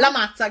mazza? La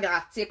mazza,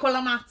 grazie, con la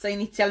mazza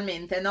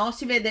inizialmente, no?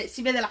 Si vede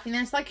la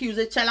finestra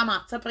chiusa e c'è la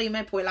mazza prima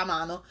e poi la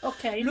mano.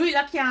 Lui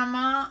la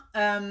chiama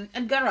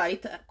Edgar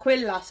Wright,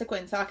 quella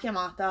sequenza l'ha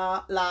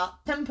chiamata la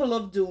Temple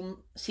of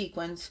Doom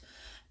sequence.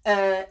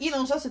 Io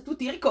non so se tu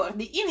ti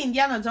ricordi, in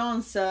Indiana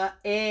Jones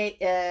e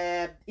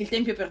il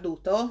Tempio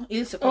Perduto,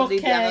 il secondo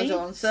Indiana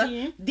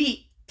Jones,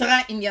 di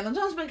 3 Indiana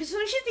Jones, perché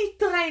sono usciti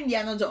 3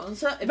 Indiana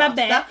Jones e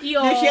vabbè, basta.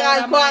 io ne uscirà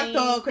il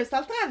quarto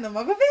quest'altro anno,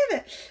 ma va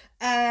bene.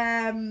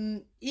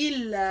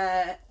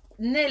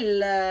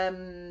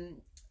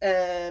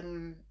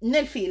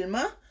 Nel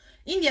film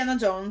Indiana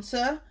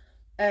Jones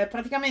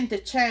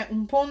praticamente c'è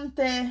un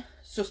ponte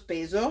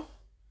sospeso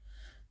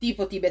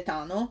tipo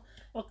tibetano.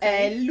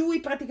 Lui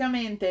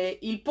praticamente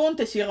il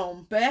ponte si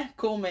rompe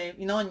come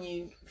in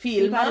ogni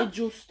film, mi pare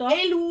giusto,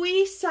 e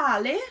lui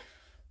sale,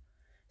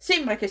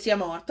 sembra che sia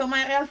morto,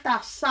 ma in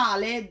realtà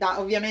sale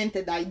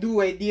ovviamente dal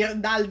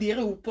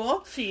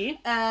dirupo,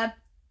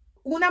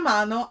 una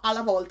mano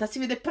alla volta, si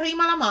vede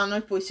prima la mano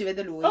e poi si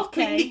vede lui,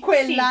 quindi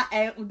quella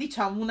è,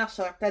 diciamo, una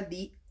sorta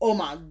di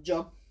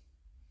omaggio.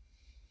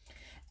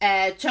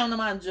 C'è un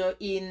omaggio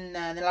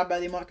nell'alba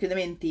dei morti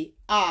dementi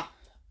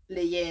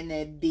alle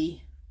Iene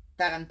di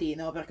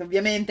Tarantino, perché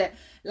ovviamente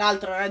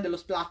l'altro re dello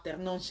splatter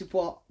non si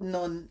può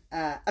non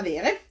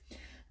avere,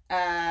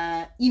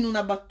 in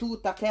una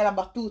battuta che è la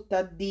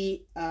battuta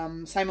di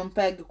Simon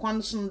Pegg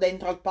quando sono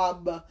dentro al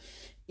pub,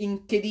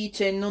 che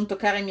dice non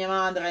toccare mia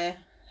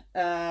madre.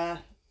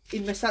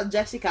 Il messaggio,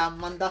 Jessica ha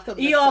mandato il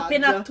messaggio. Io ho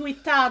appena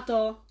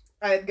twittato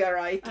Edgar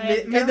Wright.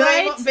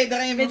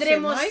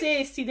 Vedremo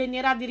se si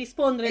degnerà di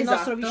rispondere il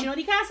nostro vicino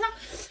di casa.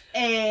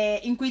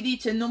 In cui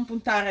dice non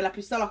puntare la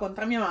pistola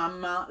contro mia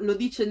mamma. Lo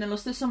dice nello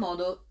stesso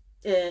modo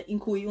in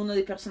cui uno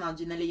dei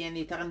personaggi nelle Iene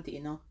di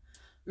Tarantino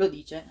lo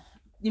dice.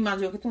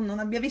 Immagino che tu non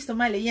abbia visto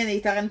mai le Iene di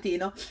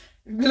Tarantino.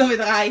 Lo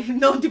vedrai,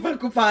 non ti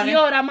preoccupare.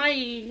 Io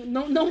oramai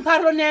non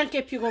parlo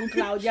neanche più con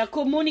Claudia,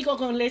 comunico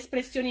con le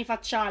espressioni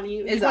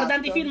facciali,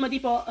 riguardanti i film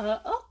tipo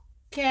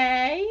ok.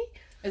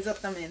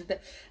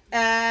 Esattamente.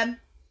 Una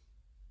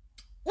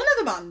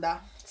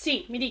domanda.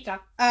 Sì, mi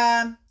dica.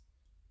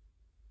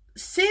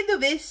 Se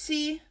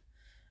dovessi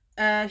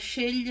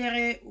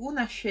scegliere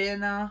una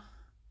scena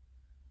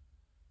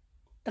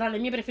tra le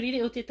mie preferite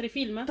di tutti e 3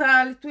 film?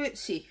 Tra le tue,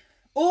 sì.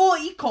 O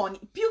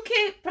iconica, più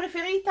che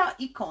preferita,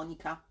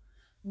 iconica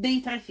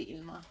dei 3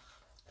 film.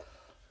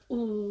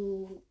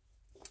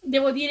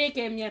 Devo dire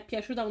che mi è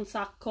piaciuta un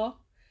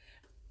sacco.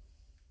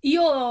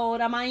 Io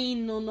oramai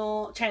non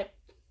ho, cioè,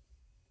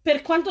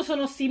 per quanto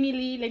sono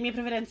simili le mie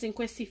preferenze in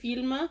questi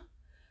film,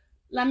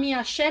 la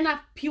mia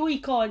scena più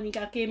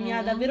iconica che mi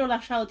ha davvero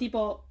lasciato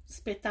tipo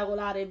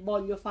spettacolare,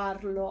 voglio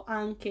farlo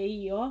anche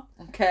io,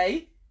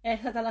 è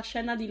stata la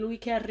scena di lui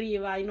che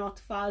arriva in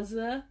Hot Fuzz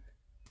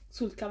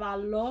sul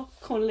cavallo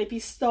con le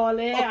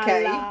pistole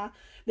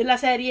della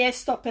serie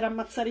sto per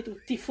ammazzare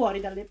tutti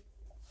fuori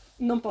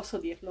Non posso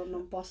dirlo,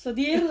 non posso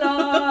dirlo.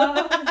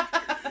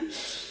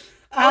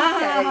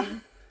 Ah. Ok.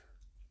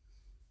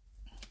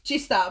 Ci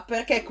sta,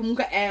 perché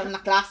comunque è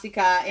una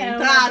classica È una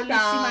entrata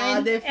bellissima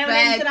d'effetto. è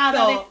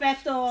un'entrata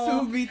d'effetto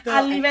subito. a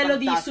È livello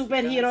di fantastica,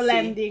 superhero sì.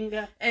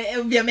 landing. E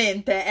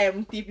ovviamente è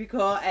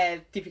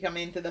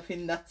tipicamente da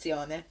film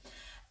d'azione.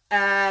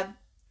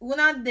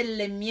 Una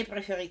delle mie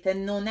preferite,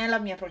 non è la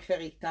mia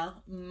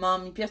preferita, ma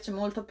mi piace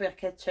molto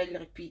perché c'è il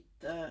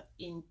repeat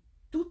in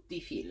tutti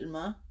i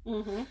film.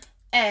 Mhm.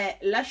 È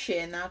la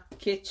scena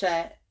che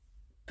c'è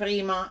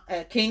prima,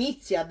 che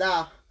inizia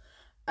da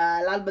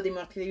l'alba dei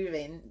morti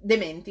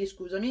dementi,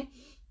 scusami,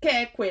 che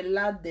è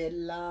quella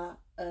della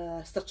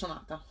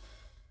staccionata.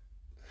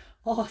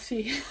 Oh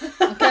sì.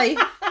 Ok?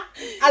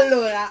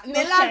 Allora,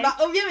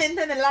 Ok.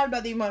 ovviamente nell'alba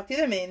dei morti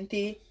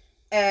dementi,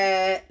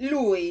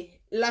 lui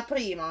la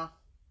prima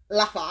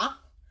la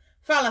fa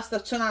la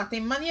staccionata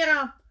in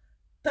maniera,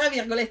 tra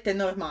virgolette,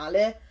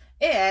 normale,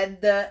 e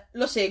Ed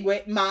lo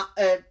segue, ma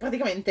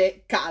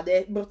praticamente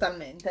cade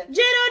brutalmente.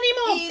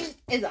 Geronimo!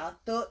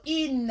 Esatto,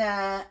 in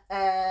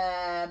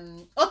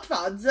Hot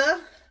Fuzz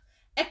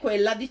è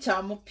quella,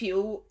 diciamo,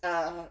 più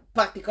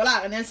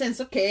particolare, nel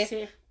senso che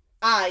Sì.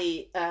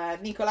 hai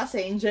Nicolas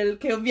Angel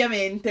che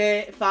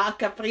ovviamente fa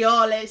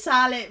capriole,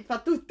 sale, fa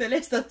tutte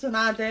le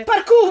staccionate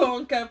Parkour!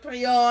 con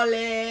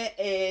capriole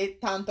e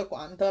tanto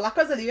quanto. La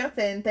cosa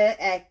divertente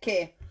è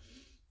che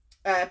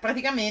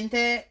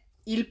praticamente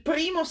il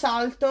primo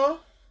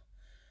salto,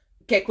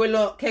 che è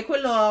quello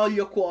a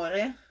olio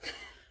cuore,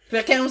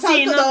 perché è un salto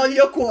Sì, no, da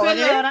olio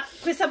cuore,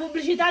 questa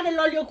pubblicità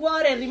dell'olio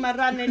cuore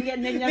rimarrà negli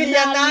negli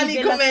annali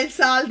come il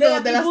salto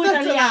della TV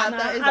italiana,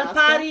 staccionata, al esatto.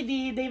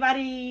 pari dei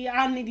vari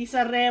anni di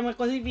Sanremo e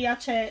così via.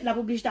 C'è la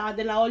pubblicità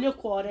della olio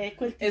cuore e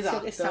quel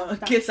tizio che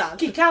salta. Che salta.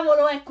 Chi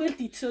cavolo è quel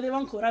tizio? Devo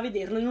ancora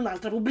vederlo in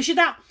un'altra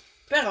pubblicità.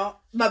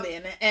 Però va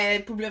bene,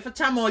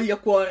 facciamo olio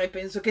cuore,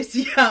 penso che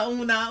sia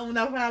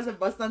una frase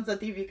abbastanza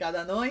tipica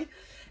da noi.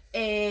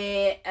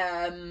 E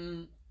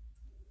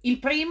il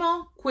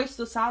primo,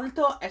 questo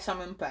salto, è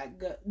Simon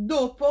Pegg.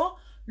 Dopo,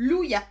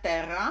 lui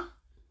atterra.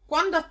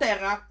 Quando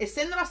atterra,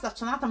 essendo la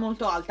staccionata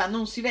molto alta,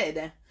 non si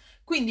vede.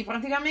 Quindi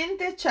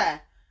praticamente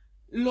c'è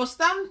lo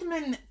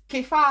stuntman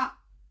che fa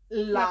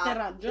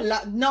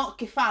L'atterraggio?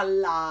 che fa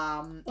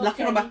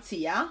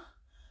l'acrobazia.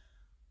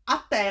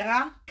 A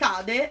terra,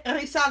 cade,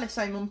 risale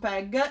Simon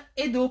Pegg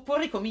e dopo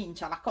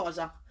ricomincia la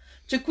cosa.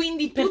 Cioè,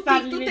 quindi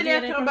tutte le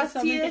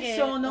acrobazie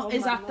sono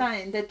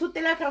esattamente,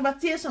 tutte le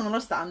acrobazie sono lo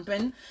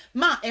stuntman,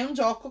 ma è un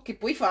gioco che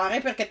puoi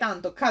fare perché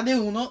tanto cade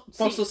uno,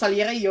 posso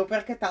salire io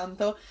perché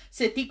tanto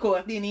se ti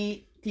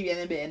coordini ti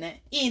viene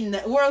bene. In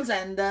World's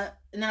End,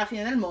 nella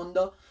fine del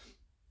mondo,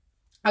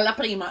 alla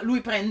prima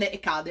lui prende e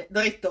cade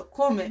dritto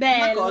come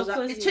una cosa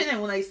così. E ce n'è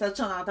una di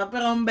staccionata,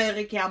 però un bel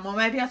richiamo, a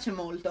me piace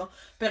molto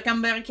perché è un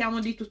bel richiamo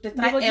di tutte e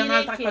tre. È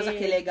un'altra cosa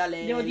che lega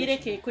le devo dire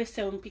scene. che questo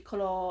è un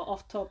piccolo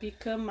off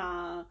topic,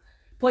 ma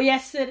puoi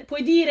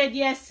dire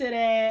di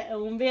essere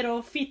un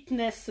vero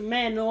fitness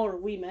man or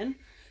woman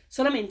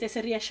solamente se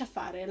riesci a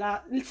fare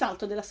il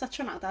salto della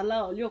staccionata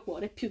alla olio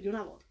cuore più di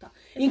una volta.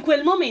 In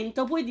quel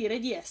momento puoi dire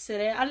di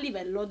essere a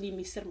livello di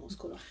Mr.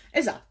 Muscolo.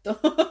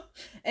 Esatto,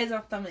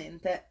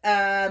 esattamente.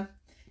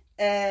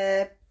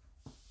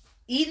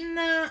 In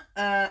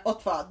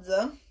Hot Fuzz,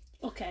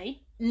 ok,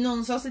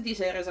 non so se ti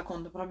sei resa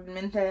conto,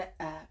 probabilmente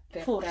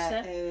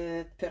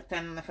forse per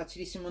te non è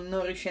facilissimo,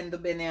 non riuscendo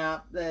bene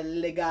a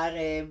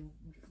legare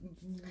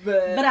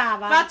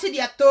brava facce di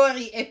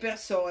attori e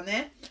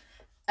persone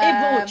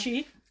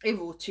e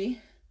voci.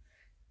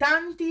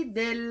 Tanti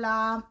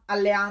della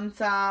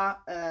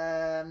alleanza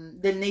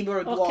del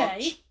Neighborhood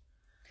Watch,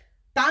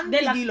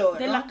 tanti di loro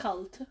della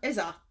cult,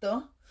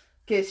 esatto,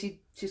 che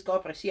si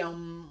scopre sia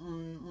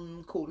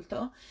un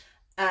culto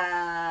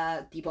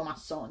tipo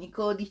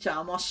massonico,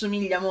 diciamo,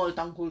 assomiglia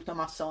molto a un culto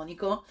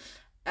massonico.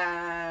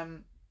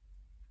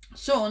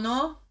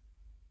 Sono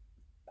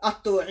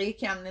attori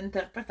che hanno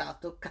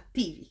interpretato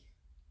cattivi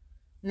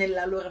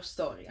nella loro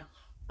storia.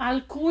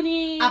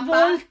 Alcuni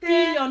volti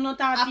li ho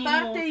notati a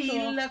parte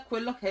molto.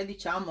 quello che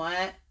diciamo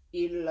è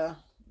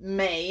il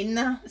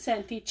main.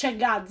 Senti, c'è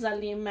Gazza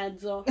lì in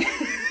mezzo.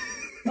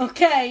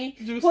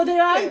 Ok? Giusto.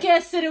 Poteva anche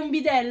essere un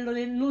bidello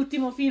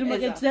nell'ultimo film,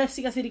 esatto, che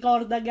Jessica si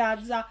ricorda,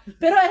 Gazza,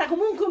 però era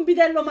comunque un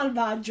bidello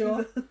malvagio.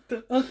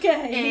 Esatto.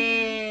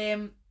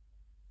 Ok?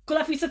 Con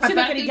la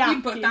fissazione per i gatti. Il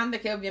più importante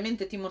che è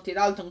ovviamente Timothy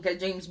Dalton, che è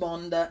James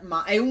Bond,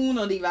 ma è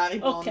uno dei vari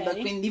Bond, okay,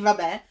 quindi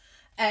vabbè.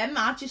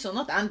 Ma ci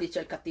sono tanti, c'è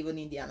il cattivo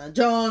di Indiana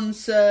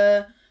Jones,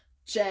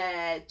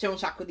 c'è un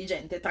sacco di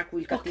gente, tra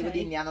cui il cattivo, okay,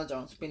 di Indiana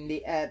Jones, quindi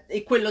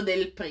è quello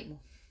del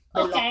primo,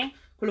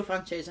 ok, quello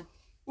francese.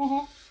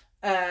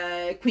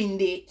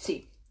 Quindi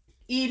sì,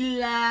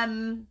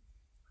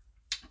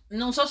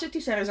 non so se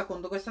ti sei resa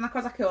conto, questa è una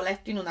cosa che ho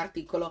letto in un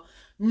articolo,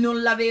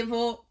 non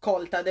l'avevo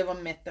colta, devo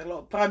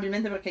ammetterlo,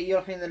 probabilmente perché io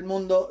alla fine del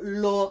mondo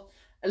lo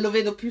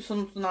vedo più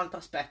sotto un altro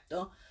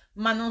aspetto,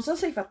 ma non so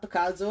se hai fatto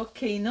caso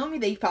che i nomi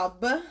dei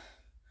pub,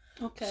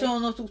 okay,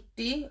 sono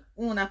tutti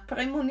una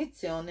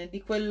premonizione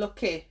di quello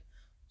che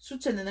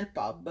succede nel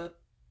pub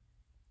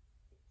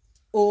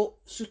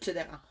o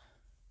succederà.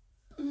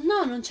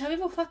 No, non ci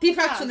avevo fatto Ti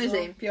caso. faccio un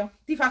esempio.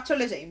 Ti faccio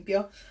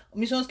l'esempio.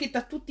 Mi sono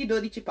scritta tutti i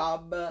 12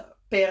 pub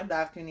per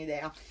darti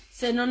un'idea.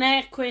 Se non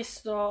è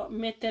questo,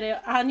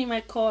 mettere anima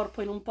e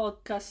corpo in un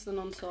podcast,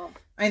 non so.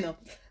 I know.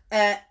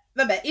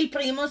 Vabbè, il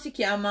primo si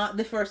chiama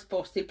The First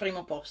Post, il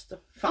primo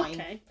posto.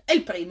 Fine. Ok. È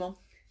il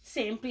primo.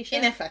 Semplice.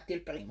 In effetti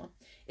il primo.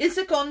 Il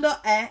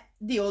secondo è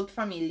The Old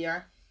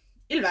Familiar,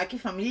 il vecchio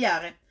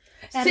familiare.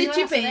 Se Arriva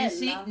ci la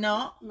pensi, sorella.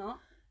 no,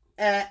 No.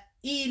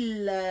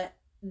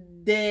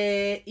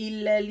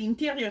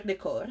 l'interior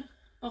decor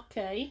Ok.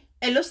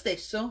 è lo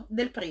stesso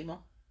del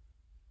primo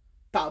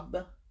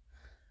pub.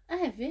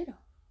 È vero.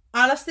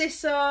 Ha lo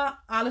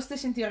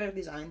stesso interior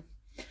design.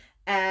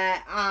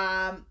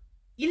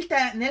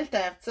 Nel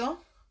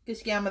terzo, che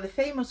si chiama The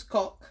Famous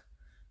Cock,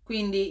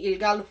 quindi il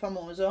gallo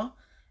famoso,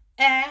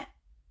 è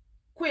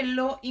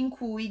quello in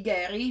cui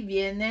Gary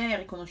viene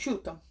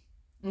riconosciuto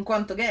in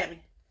quanto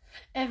Gary.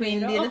 È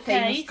Quindi vero. The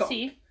Famous Ok, Cock.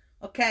 sì.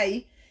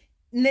 Ok?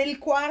 Nel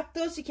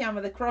quarto si chiama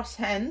The Cross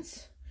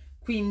Hands,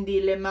 quindi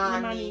le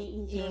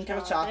mani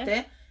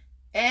incrociate,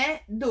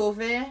 è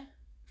dove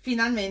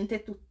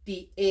finalmente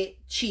tutti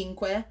e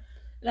 5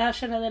 La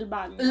scena del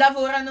bagno.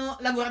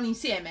 lavorano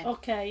insieme.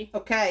 Ok.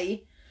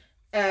 Ok?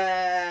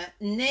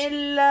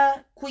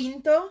 Nel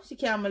quinto si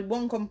chiama Il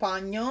buon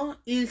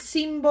compagno, il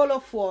simbolo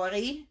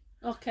fuori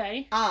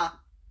Ok.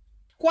 ha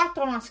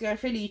 4 maschere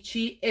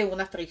felici e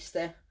una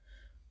triste.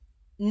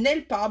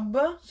 Nel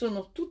pub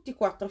sono tutti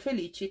 4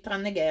 felici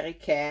tranne Gary,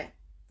 che è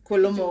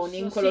quello Giusto,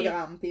 moaning, quello sì.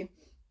 grumpy.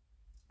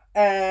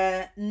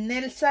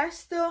 Nel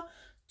sesto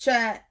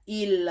c'è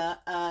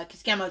che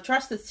si chiama il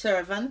Trusted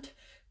Servant,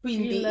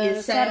 quindi il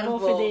servo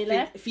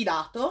fedele.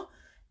 fidato.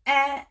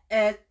 È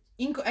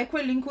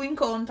quello in cui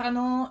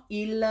incontrano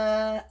il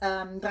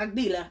drug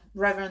dealer,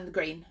 Reverend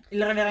Green,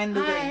 il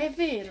reverendo Green. È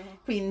vero.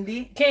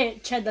 Quindi Che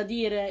c'è da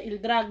dire il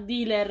drug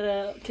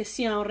dealer che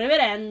sia un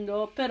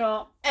reverendo,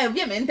 però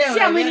ovviamente è un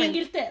siamo in reverendo.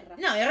 Inghilterra.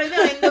 No, il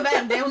reverendo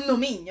verde è un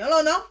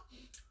nomignolo, no?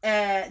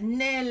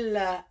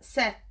 Nel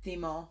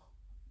settimo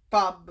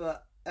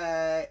pub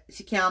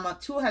si chiama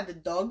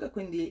Two-Headed Dog,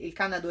 quindi il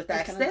cane a due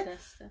teste,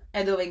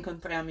 è dove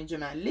incontriamo i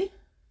gemelli.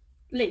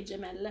 Le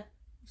gemelle.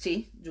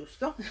 Sì,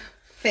 giusto. Un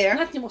Fair.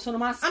 attimo, sono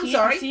maschi. I'm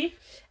sorry. Sì.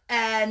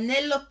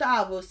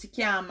 Nell'ottavo si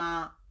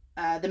chiama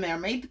The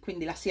Mermaid,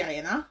 quindi la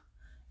sirena.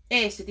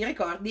 E se ti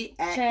ricordi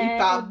è il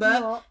pub,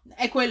 oddio,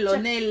 è quello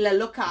nel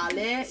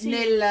locale, sì.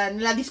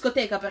 nella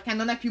discoteca, perché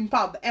non è più un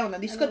pub, è una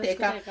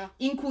discoteca, discoteca.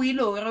 in cui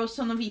loro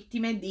sono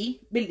vittime di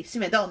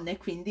bellissime donne,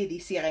 quindi di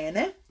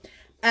sirene.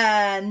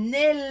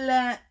 Il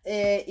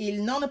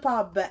nono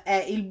pub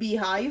è il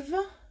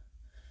Beehive.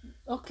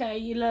 Ok,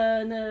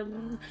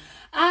 il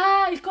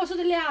coso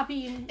delle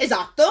api.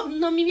 Esatto.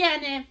 Non mi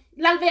viene.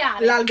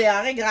 L'alveare.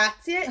 L'alveare,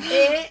 grazie.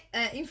 E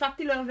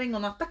infatti loro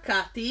vengono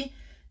attaccati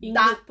In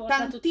da gruppo,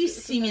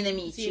 tantissimi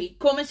nemici, sì.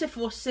 come se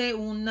fosse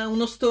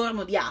uno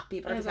stormo di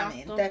api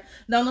praticamente, Esatto.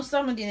 da uno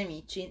stormo di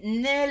nemici.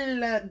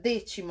 Nel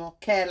decimo,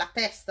 che è la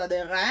testa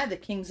del re, The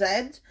King's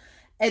Edge,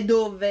 è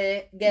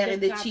dove Gary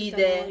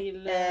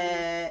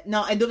decide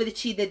è dove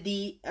decide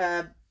di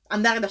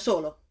andare da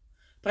solo,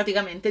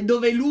 praticamente,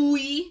 dove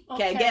lui,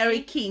 che è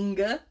Gary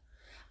King,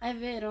 è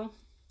vero,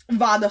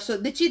 va da solo,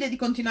 decide di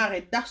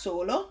continuare da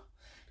solo.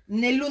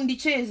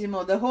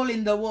 Nell'11esimo, The Hole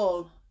in the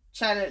Wall,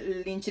 c'è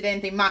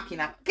l'incidente in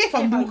macchina che fa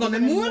un buco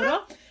nel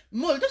muro,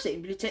 molto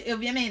semplice. E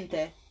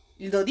ovviamente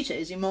il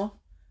 12esimo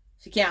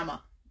si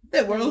chiama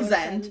The World's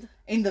End.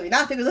 E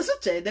indovinate cosa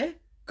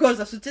succede?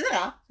 Cosa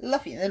succederà? La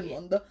fine del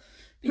mondo.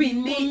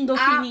 Quindi il mondo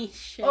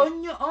finisce.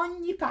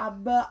 Ogni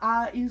pub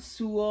ha il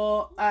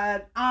suo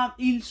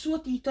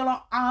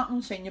titolo, ha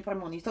un segno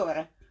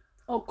premonitore.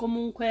 O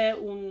comunque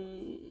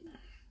un...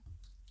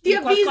 Ti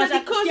avvisa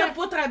di cosa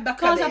potrebbe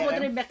accadere. Cosa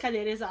potrebbe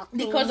accadere, esatto.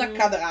 Di cosa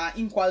accadrà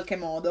in qualche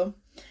modo.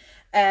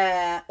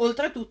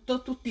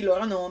 Oltretutto, tutti i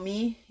loro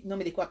nomi, i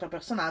nomi dei 4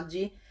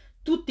 personaggi,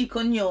 tutti i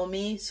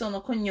cognomi sono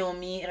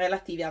cognomi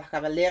relativi alla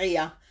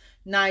cavalleria.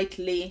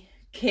 Knightley,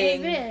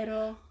 King, è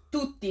vero.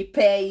 tutti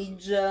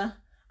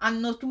Page,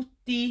 hanno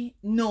tutti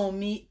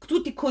nomi,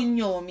 tutti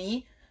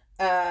cognomi.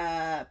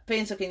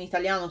 Penso che in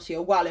italiano sia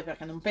uguale,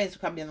 perché non penso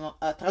che abbiano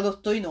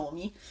tradotto i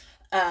nomi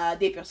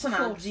dei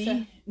personaggi.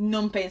 Forse.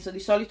 Non penso, di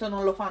solito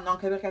non lo fanno,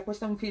 anche perché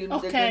questo è un film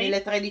del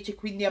 2013,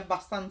 quindi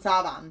abbastanza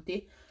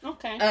avanti.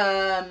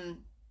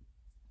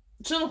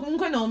 Sono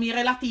comunque nomi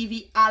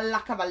relativi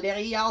alla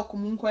cavalleria o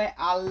comunque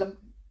a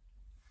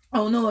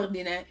un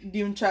ordine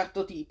di un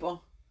certo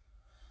tipo.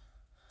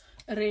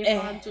 Re,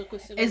 maggio,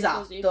 queste cose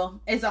esatto, così.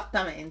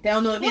 Esattamente, è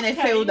un ordine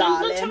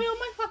feudale. Non ci avevo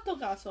mai fatto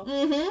caso.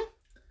 Mm-hmm.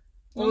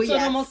 Non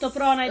sono molto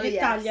prona ai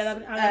dettagli yes. alla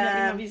mia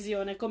prima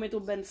visione, come tu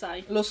ben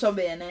sai. Lo so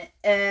bene.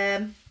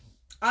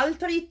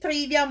 Altri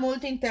trivia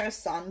molto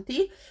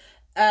interessanti.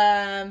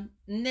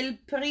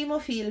 Nel primo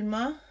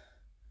film,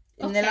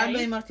 nell'albero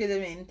dei morti e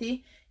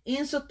dementi,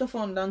 in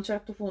sottofondo a un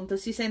certo punto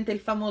si sente il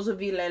famoso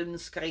Wilhelm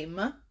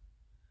Scream.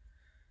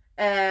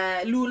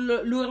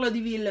 L'urlo di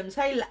Wilhelm,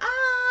 sai,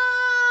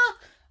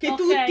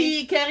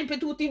 che è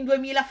ripetuto in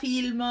 2000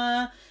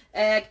 film,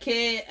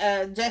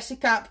 che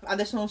Jessica,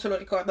 adesso non se lo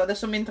ricordo,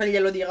 adesso mentre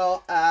glielo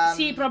dirò,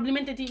 sì,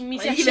 probabilmente mi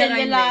si gli verrà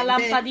accende in la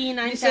mente,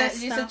 lampadina in gli si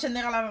testa.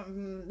 accenderà la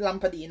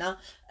lampadina.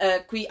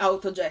 Qui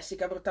auto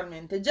Jessica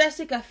brutalmente.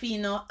 Jessica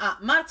fino a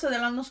marzo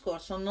dell'anno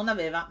scorso non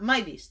aveva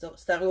mai visto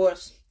Star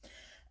Wars.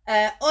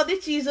 Ho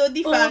deciso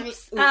di farlo.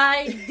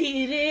 I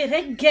did it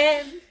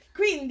again.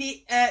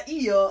 Quindi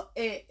io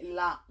e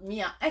la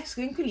mia ex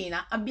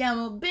coinquilina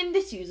abbiamo ben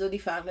deciso di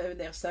farle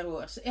vedere Star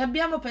Wars e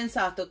abbiamo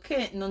pensato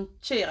che non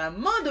c'era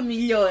modo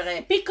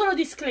migliore. Piccolo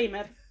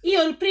disclaimer,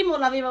 io il primo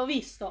l'avevo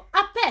visto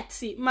a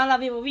pezzi, ma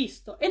l'avevo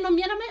visto e non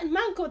mi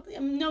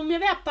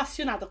aveva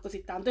appassionato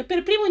così tanto, e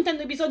per primo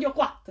intendo episodio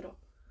 4.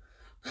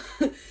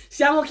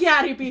 Siamo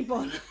chiari,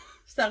 people.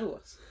 Star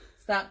Wars,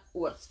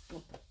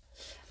 punto.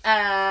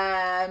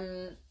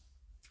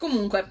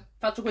 Comunque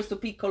faccio questo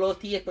piccolo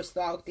tea e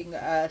questo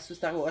outing su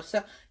Star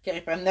Wars, che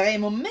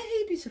riprenderemo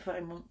maybe se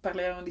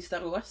parleremo di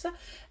Star Wars,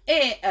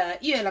 e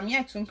io e la mia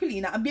ex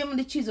inquilina abbiamo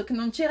deciso che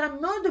non c'era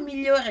modo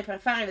migliore per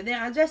fare vedere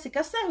a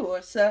Jessica Star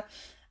Wars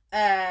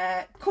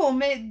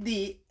come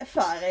di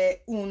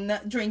fare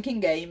un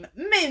drinking game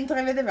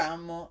mentre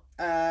vedevamo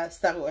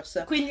Star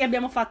Wars. Quindi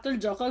abbiamo fatto il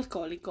gioco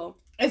alcolico.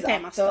 Esatto.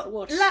 Tema Star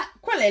Wars.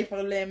 Qual è il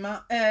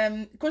problema?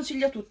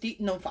 Consiglio a tutti,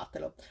 non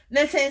fatelo.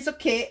 Nel senso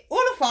che o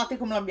lo fate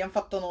come l'abbiamo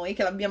fatto noi,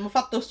 che l'abbiamo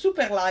fatto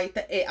super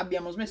light e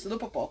abbiamo smesso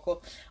dopo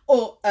poco,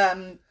 o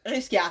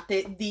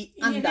rischiate di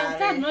andare... In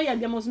realtà noi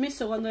abbiamo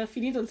smesso quando è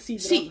finito il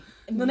sidro. Sì.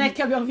 Non è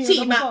che abbiamo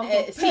finito dopo poco,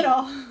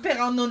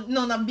 però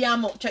non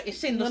abbiamo, cioè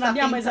essendo non stati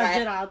abbiamo in tre,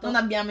 esagerato. non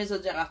abbiamo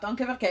esagerato,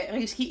 anche perché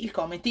rischi il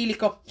coma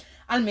etilico,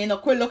 almeno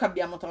quello che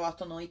abbiamo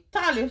trovato noi.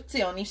 Tra le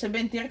opzioni, se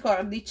ben ti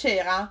ricordi,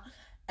 c'era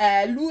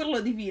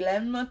l'urlo di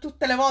Willem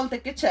tutte le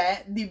volte che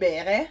c'è di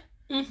bere,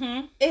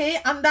 e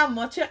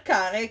andammo a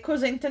cercare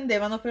cosa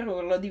intendevano per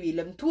urlo di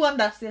Willem. Tu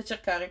andasti a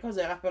cercare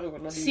cos'era per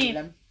urlo di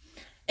Willem.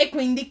 E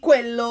quindi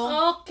quello...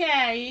 Ok,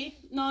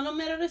 no, non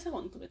mi ero resa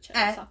conto che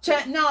c'era.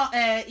 Cioè, no,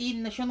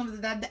 in Shaun of the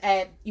Dead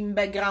è in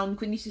background,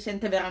 quindi si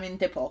sente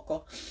veramente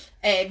poco.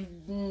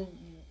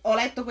 Ho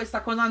letto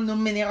questa cosa, non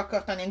me ne ero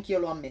accorta neanche io,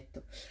 lo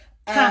ammetto.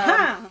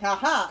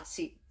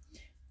 Sì.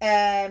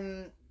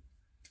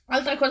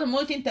 Altra cosa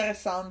molto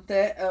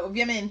interessante,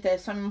 ovviamente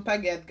Simon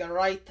Pegg e Edgar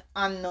Wright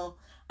hanno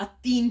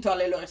attinto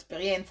alle loro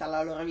esperienze,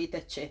 alla loro vita,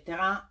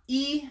 eccetera.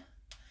 I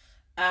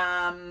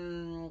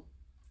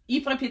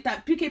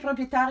proprietari, più che i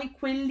proprietari,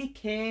 quelli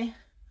che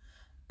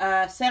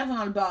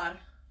servono al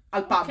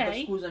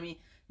pub, scusami,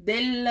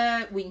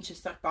 del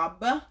Winchester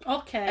Pub,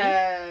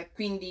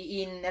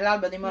 quindi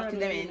nell'Alba dei Morti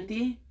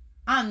Dementi,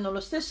 hanno lo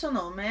stesso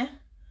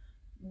nome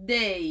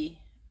delle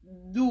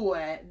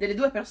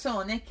due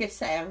persone che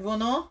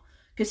servivano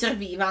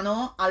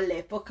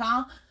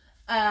all'epoca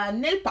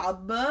nel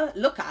pub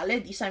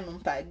locale di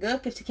Simon Pegg,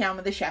 che si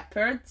chiama The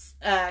Shepherds,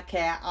 che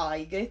è a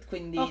Highgate,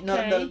 quindi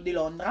nord di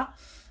Londra.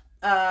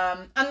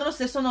 Hanno lo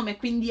stesso nome,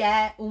 quindi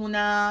è un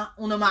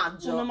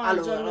omaggio a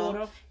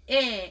loro.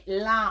 E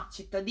la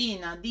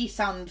cittadina di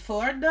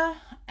Sandford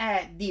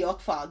è di Hot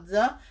Fuzz,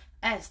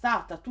 è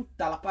stata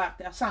tutta la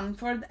parte a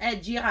Sandford, è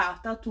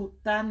girata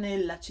tutta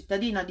nella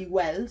cittadina di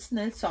Wells,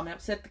 nel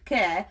Somerset, che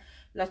è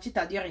la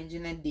città di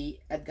origine di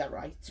Edgar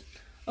Wright.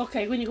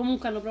 Ok, quindi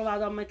comunque hanno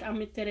provato a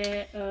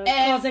mettere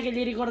cose che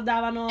gli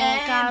ricordavano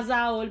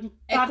casa o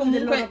parte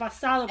del loro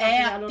passato, parte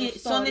della loro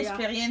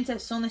storia.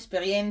 Sono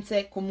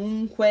esperienze,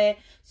 comunque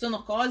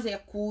sono cose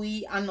a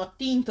cui hanno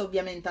attinto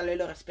ovviamente alle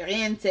loro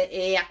esperienze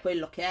e a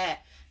quello che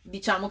è.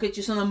 Diciamo che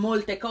ci sono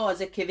molte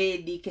cose che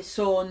vedi che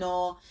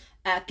sono...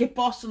 che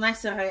possono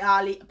essere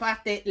reali, a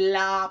parte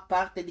la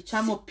parte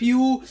diciamo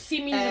più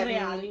simili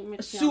reali,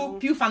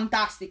 più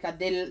fantastica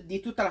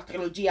di tutta la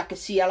trilogia, che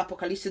sia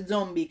l'apocalisse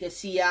zombie, che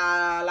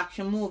sia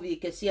l'action movie,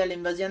 che sia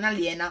l'invasione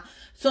aliena.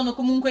 Sono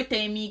comunque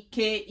temi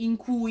in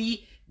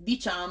cui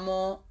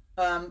diciamo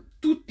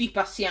tutti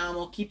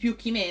passiamo, chi più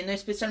chi meno, e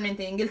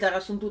specialmente in Inghilterra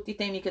sono tutti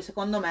temi che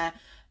secondo me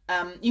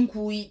in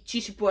cui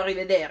ci si può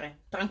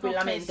rivedere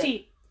tranquillamente.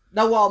 Sì.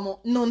 Da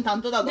uomo, non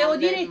tanto da donna. Devo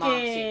dire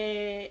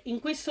che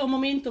in questo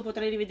momento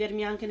potrei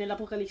rivedermi anche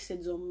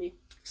nell'apocalisse zombie.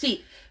 Sì,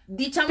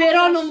 diciamo.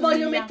 Però non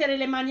voglio mettere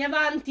le mani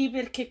avanti,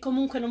 perché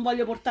comunque non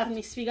voglio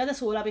portarmi sfiga da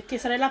sola, perché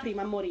sarei la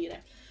prima a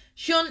morire.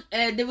 Sean,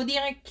 devo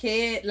dire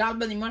che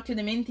l'Alba dei Morti e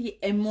Dementi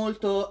è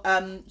molto...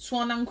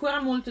 suona ancora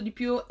molto di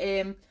più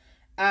e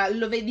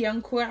lo vedi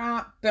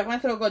ancora... Per me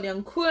te lo godi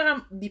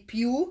ancora di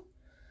più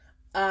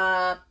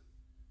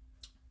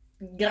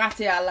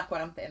grazie alla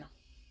quarantena.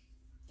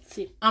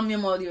 Sì. A mio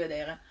modo di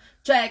vedere.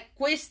 Cioè,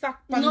 questa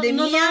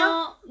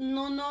pandemia...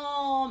 Non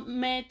ho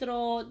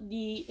metro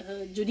di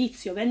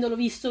giudizio. Avendolo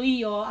visto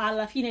io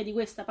alla fine di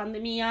questa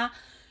pandemia,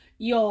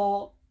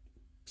 io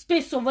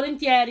spesso o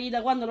volentieri,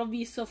 da quando l'ho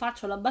visto,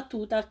 faccio la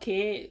battuta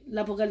che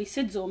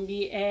l'apocalisse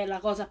zombie è la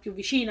cosa più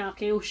vicina,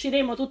 che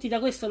usciremo tutti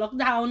da questo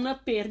lockdown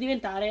per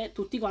diventare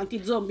tutti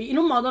quanti zombie, in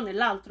un modo o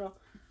nell'altro.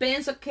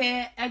 Penso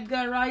che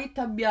Edgar Wright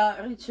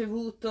abbia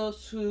ricevuto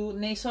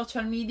nei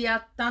social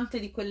media tante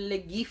di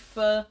quelle gif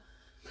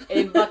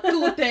e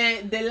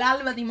battute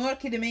dell'Alba di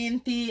Morti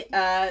Dementi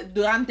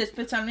durante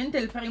specialmente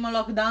il primo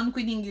lockdown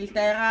qui in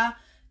Inghilterra,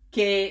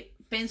 che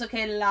penso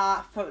che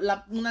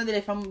una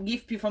delle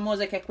gif più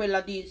famose, che è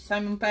quella di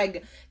Simon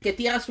Pegg che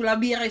tira sulla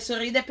birra e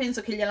sorride,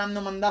 penso che gliel'hanno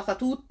mandata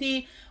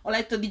tutti. Ho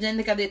letto di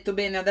gente che ha detto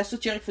bene, adesso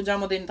ci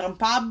rifugiamo dentro un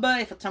pub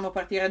e facciamo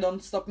partire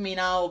Don't Stop Me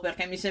Now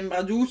perché mi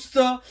sembra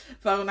giusto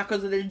fare una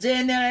cosa del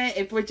genere,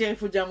 e poi ci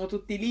rifugiamo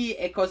tutti lì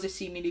e cose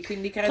simili,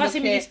 quindi credo quasi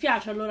che... mi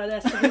dispiace allora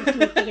adesso per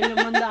tutto che gli ho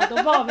mandato,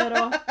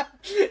 povero.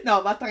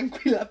 No, ma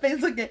tranquilla,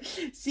 penso che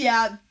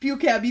sia più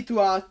che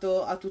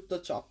abituato a tutto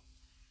ciò.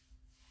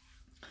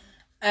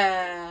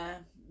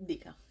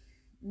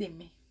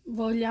 Dimmi.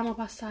 Vogliamo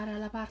passare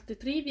alla parte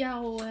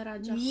trivia o era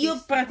già Io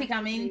questa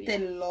praticamente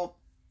trivia? l'ho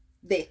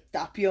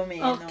detta più o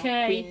meno,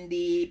 Ok.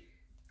 quindi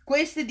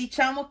queste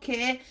diciamo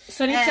che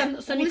Sto iniziando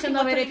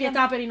ad avere trivia...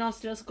 pietà per i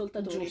nostri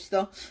ascoltatori.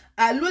 Giusto.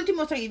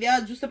 L'ultimo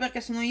trivia, giusto perché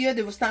sono io e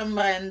devo stare un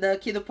brand,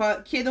 chiedo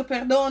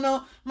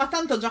perdono, ma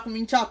tanto ho già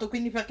cominciato,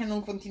 quindi perché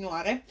non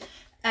continuare?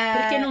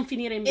 Perché non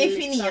finire in bellezza? E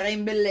finire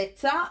in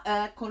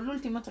bellezza con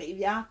l'ultimo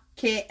trivia,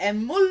 che è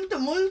molto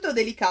molto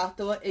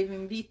delicato e vi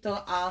invito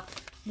a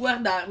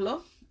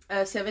guardarlo.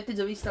 Se avete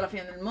già visto La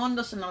fine del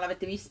mondo, se non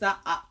l'avete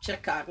vista, a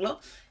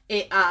cercarlo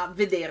e a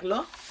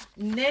vederlo.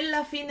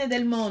 Nella fine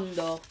del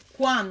mondo,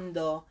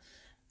 quando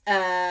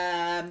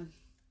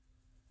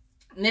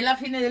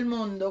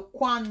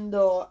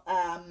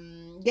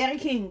Gary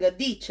King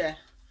dice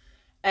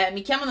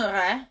mi chiamano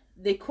re,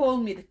 they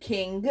call me the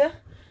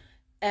king,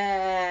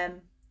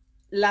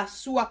 la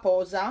sua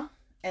posa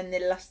è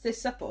nella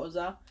stessa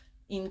posa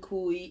in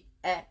cui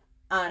è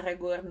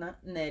Aragorn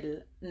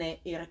nel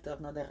Il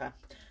ritorno del re.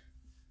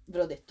 Ve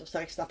l'ho detto,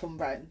 sarei stato un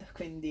brand,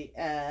 quindi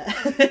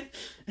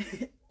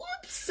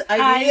Oops,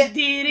 I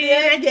did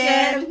it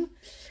again.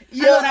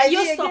 Allora,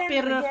 io sto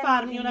per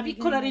farmi una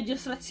piccola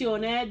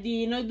registrazione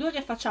di noi due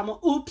che facciamo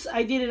Oops,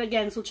 I did it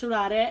again sul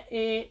cellulare,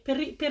 e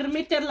per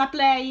metterla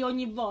play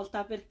ogni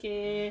volta,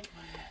 perché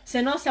se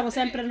no stiamo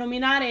sempre a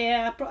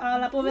nominare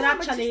alla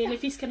poveraccia le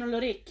fischiano le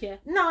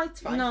orecchie. No,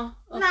 it's fine.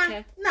 No,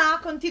 ok. No,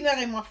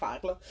 continueremo a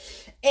farlo.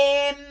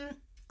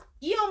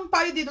 Io ho un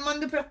paio di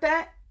domande per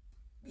te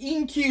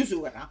in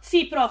chiusura.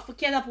 Sì, prof,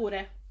 chieda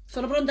pure.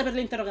 Sono pronta per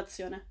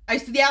l'interrogazione. Hai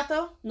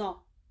studiato?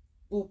 No.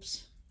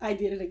 Oops. I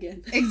did it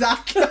again.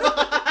 Esatto.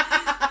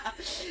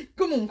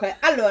 Comunque,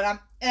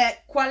 allora,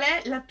 qual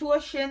è la tua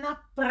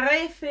scena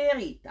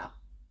preferita?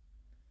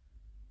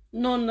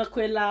 Non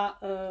quella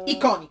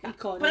iconica.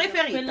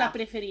 Preferita. Quella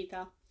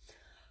preferita.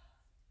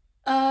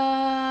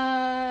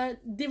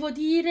 Devo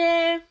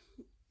dire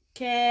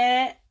che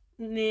è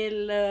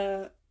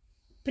nel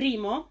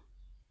primo,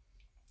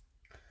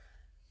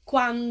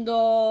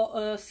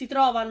 quando si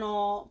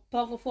trovano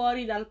poco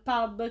fuori dal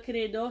pub,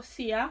 credo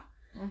sia,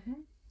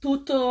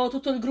 tutto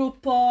il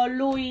gruppo,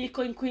 lui, il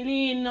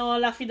coinquilino,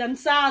 la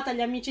fidanzata, gli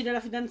amici della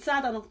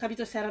fidanzata, non ho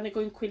capito se erano i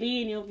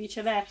coinquilini o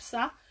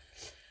viceversa.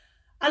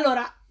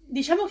 Allora,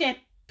 diciamo che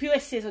è più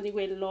esteso di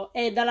quello,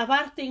 è dalla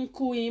parte in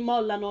cui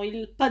mollano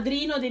il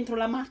padrino dentro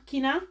la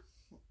macchina,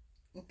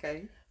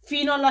 ok,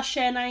 fino alla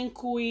scena in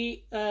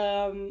cui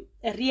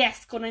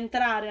riescono a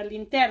entrare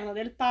all'interno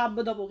del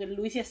pub dopo che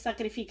lui si è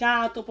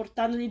sacrificato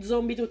portando gli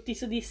zombie tutti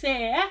su di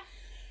sé,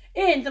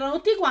 entrano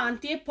tutti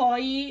quanti e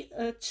poi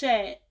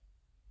c'è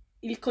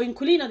il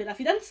coinquilino della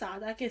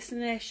fidanzata che se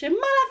ne esce: ma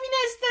la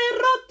finestra è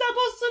rotta,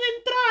 possono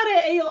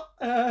entrare? E io,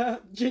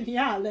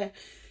 geniale.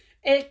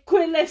 E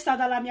quella è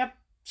stata la mia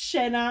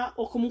scena,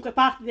 o comunque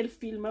parte del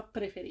film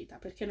preferita,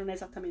 perché non è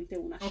esattamente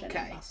una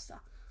scena,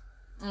 basta.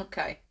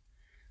 Ok.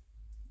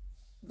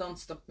 Don't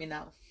Stop Me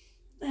Now.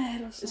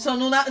 Lo so.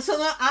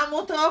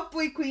 Amo troppo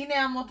i Queen e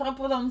amo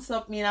troppo Don't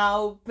Stop Me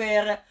Now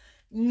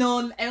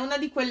è una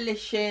di quelle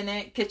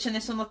scene che ce ne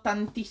sono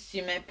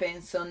tantissime,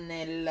 penso,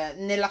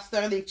 nella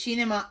storia del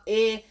cinema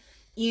e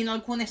in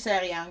alcune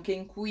serie anche,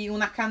 in cui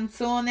una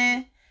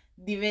canzone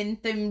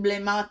diventa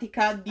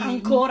emblematica di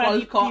ancora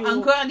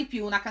di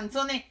più, una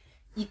canzone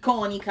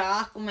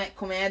iconica come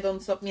è Don't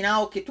Stop Me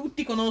Now, che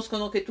tutti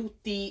conoscono, che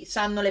tutti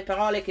sanno le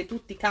parole, che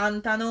tutti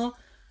cantano,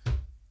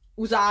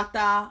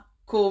 usata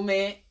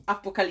come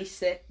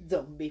apocalisse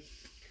zombie.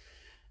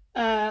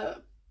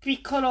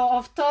 Piccolo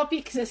off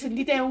topic, se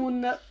sentite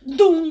un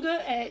dung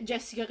è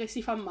Jessica che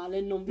si fa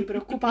male, non vi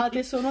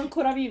preoccupate, sono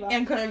ancora viva. È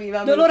ancora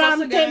viva,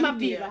 dolorante ma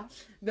viva.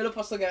 Ve lo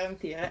posso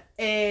garantire.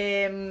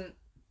 E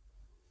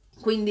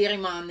quindi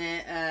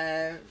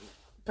rimane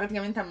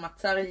praticamente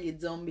ammazzare gli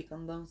zombie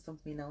con Don't Stop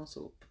Me Now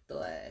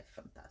sotto è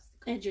fantastico.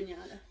 È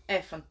geniale. È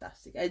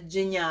fantastica, è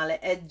geniale,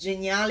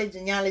 geniale.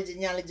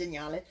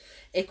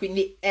 E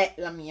quindi è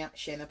la mia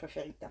scena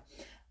preferita.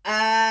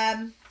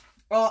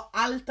 Ho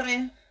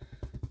altre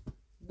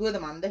 2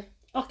 domande.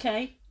 Ok.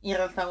 In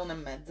realtà 1 e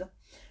mezza.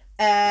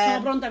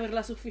 Sono pronta per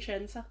la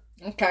sufficienza.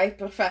 Ok,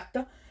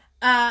 perfetto.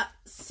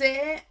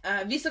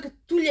 Visto che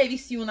tu li hai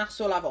visti una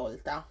sola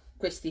volta,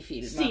 questi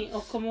film. Sì,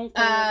 o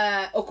comunque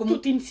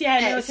tutti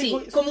insieme.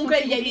 Sì,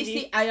 comunque li hai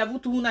visti, hai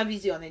avuto una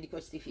visione di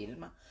questi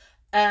film.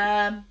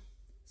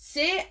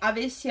 Se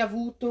avessi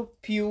avuto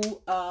più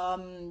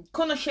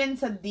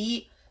conoscenza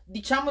di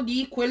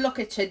quello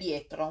che c'è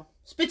dietro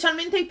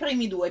Specialmente i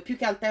primi due, più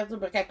che al terzo,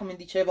 perché come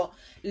dicevo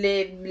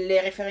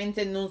le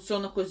referenze non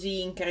sono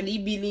così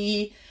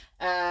incredibili,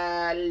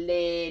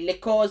 le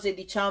cose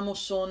diciamo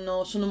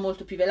sono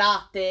molto più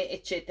velate,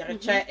 eccetera,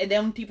 cioè, ed è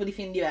un tipo di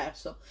film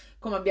diverso,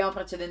 come abbiamo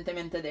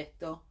precedentemente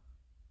detto.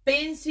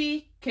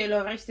 Pensi che lo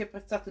avresti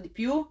apprezzato di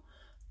più?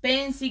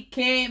 Pensi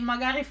che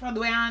magari fra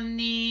 2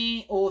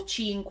 anni o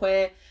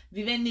 5,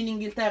 vivendo in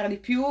Inghilterra di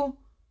più,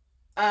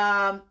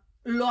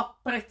 lo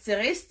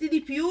apprezzeresti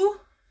di più?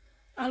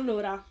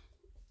 Allora,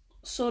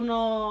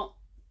 sono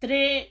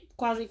 3,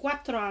 quasi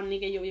 4 anni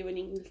che io vivo in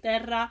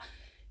Inghilterra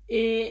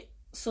e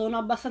sono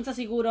abbastanza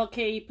sicuro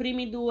che i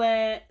primi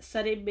due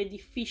sarebbe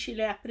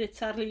difficile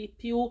apprezzarli di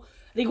più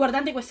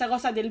riguardante questa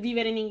cosa del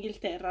vivere in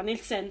Inghilterra,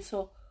 nel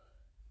senso,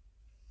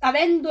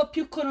 avendo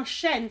più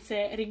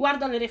conoscenze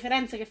riguardo alle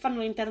referenze che fanno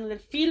all'interno del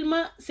film,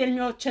 se il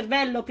mio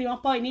cervello prima o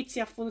poi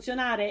inizia a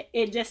funzionare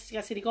e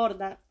Jessica si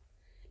ricorda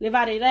le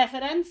varie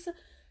reference,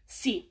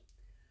 sì.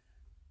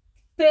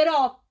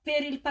 Però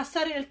per il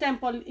passare del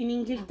tempo in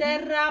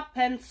Inghilterra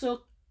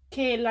penso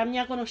che la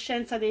mia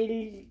conoscenza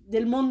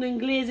del mondo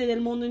inglese,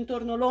 del mondo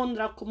intorno a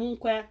Londra o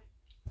comunque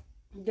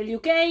degli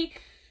UK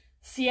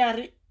sia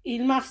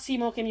il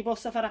massimo che mi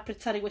possa far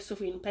apprezzare questo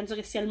film. Penso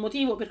che sia il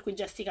motivo per cui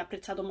Jessica ha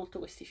apprezzato molto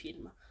questi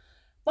film.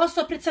 Posso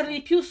apprezzarli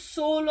di più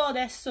solo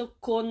adesso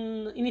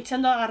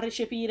iniziando a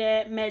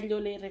recepire meglio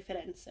le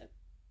referenze.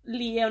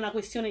 Lì è una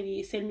questione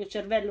di se il mio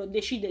cervello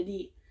decide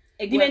di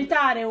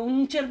diventare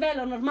un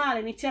cervello normale,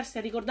 iniziarsi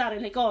a ricordare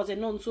le cose,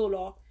 non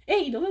solo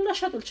ehi, dove ho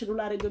lasciato il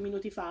cellulare 2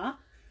 minuti fa?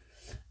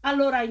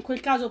 Allora in quel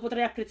caso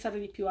potrei apprezzarli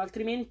di più,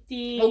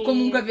 altrimenti... O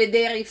comunque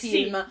vedere i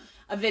film,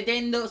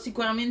 vedendo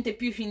sicuramente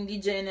più film di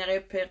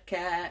genere,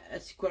 perché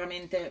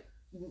sicuramente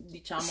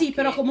diciamo sì, che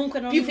però comunque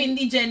non... più film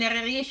di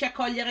genere riesci a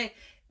cogliere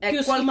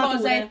più qualcosa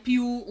sfumature. è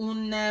più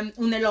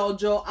un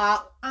elogio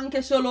a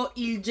anche solo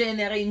il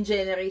genere in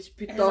generis,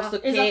 piuttosto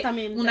che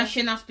una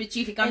scena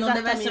specifica. Non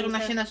deve essere una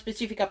scena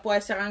specifica, può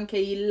essere anche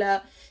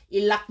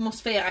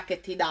l'atmosfera che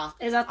ti dà,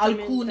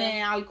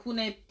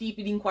 alcune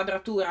tipi di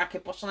inquadratura che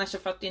possono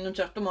essere fatte in un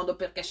certo modo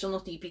perché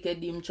sono tipiche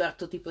di un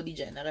certo tipo di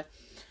genere.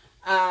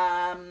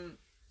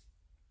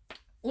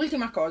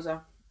 Ultima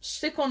cosa,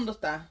 secondo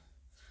te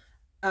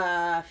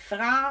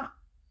fra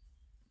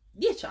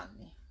 10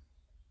 anni,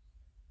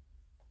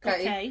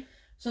 ok?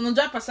 Sono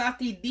già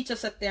passati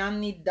 17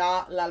 anni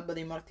dall'alba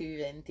dei morti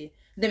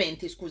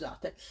dementi,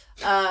 scusate.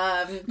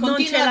 Non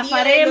ce la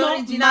faremo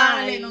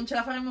mai. Non ce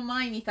la faremo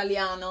mai in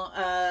italiano,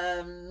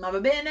 ma va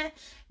bene.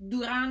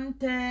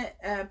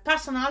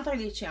 Passano altri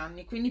 10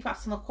 anni, quindi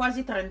passano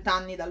quasi 30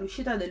 anni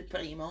dall'uscita del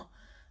primo.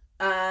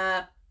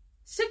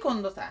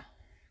 Secondo te,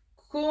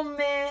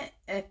 come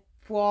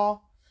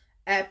può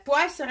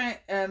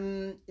essere,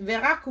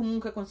 verrà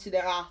comunque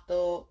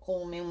considerato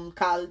come un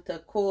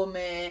cult,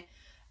 come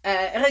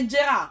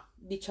reggerà,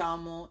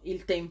 diciamo,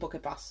 il tempo che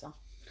passa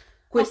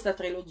questa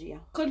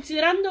trilogia?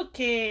 Considerando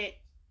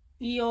che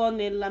io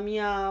nella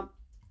mia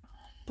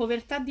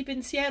povertà di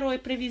pensiero e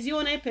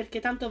previsione, perché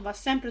tanto va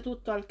sempre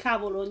tutto al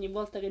cavolo ogni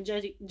volta che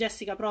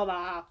Jessica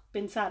prova a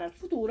pensare al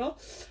futuro,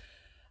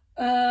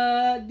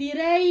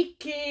 direi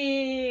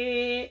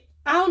che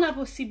ha una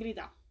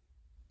possibilità.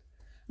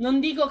 Non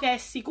dico che è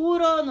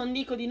sicuro, non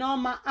dico di no,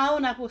 ma ha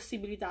una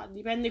possibilità.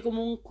 Dipende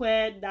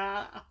comunque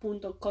da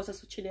appunto cosa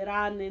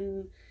succederà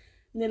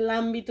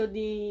nell'ambito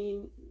di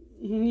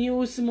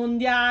news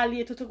mondiali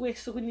e tutto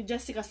questo. Quindi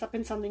Jessica sta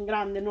pensando in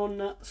grande,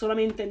 non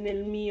solamente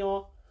nel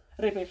mio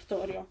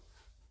repertorio.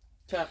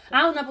 Certo.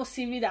 Ha una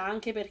possibilità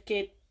anche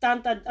perché a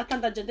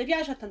tanta gente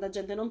piace, a tanta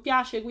gente non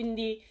piace,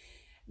 quindi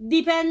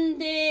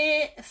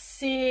dipende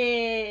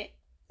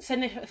se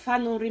ne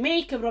fanno un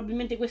remake,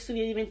 probabilmente questo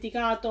viene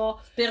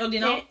dimenticato. Spero di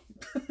no.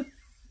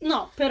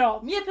 No, però...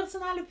 Mia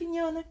personale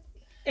opinione.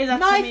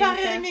 Esattamente. Mai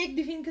fare remake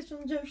di film che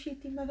sono già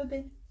usciti, ma va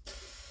bene.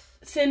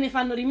 Se ne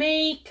fanno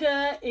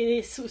remake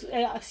e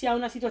si ha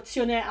una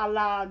situazione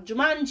alla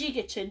Jumanji,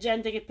 che c'è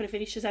gente che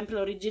preferisce sempre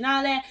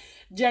l'originale,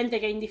 gente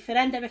che è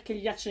indifferente perché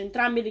gli piacciono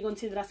entrambi e li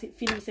considera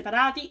film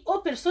separati,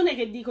 o persone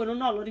che dicono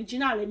no,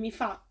 l'originale mi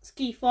fa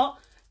schifo,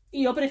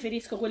 io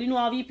preferisco quelli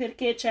nuovi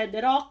perché c'è The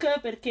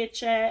Rock, perché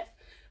c'è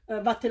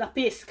Vatte la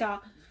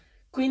pesca,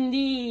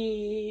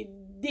 quindi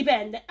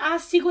dipende. Ha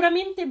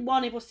sicuramente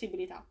buone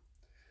possibilità.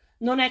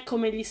 Non è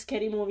come gli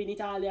scary movie in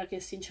Italia che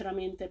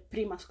sinceramente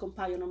prima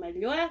scompaiono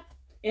meglio è,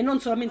 e non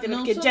solamente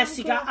perché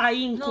Jessica ha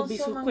incubi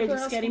su quegli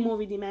scary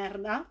movie di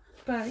merda.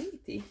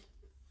 Spariti?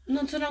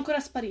 Non sono ancora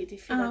spariti,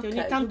 fidati,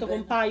 ogni tanto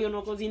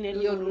compaiono così nel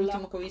nulla. Io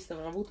l'ultimo che ho visto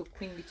avrò avuto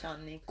 15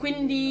 anni.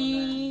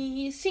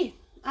 Quindi sì,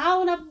 ha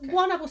una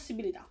buona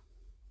possibilità.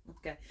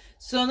 Ok,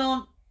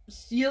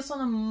 io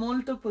sono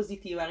molto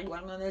positiva a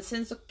riguardo, nel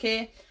senso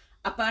che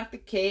a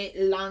parte che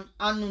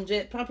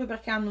proprio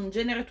perché hanno un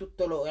genere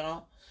tutto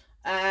loro,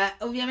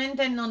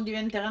 ovviamente non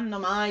diventeranno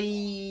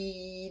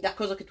mai da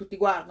cosa che tutti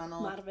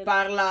guardano. Marvel.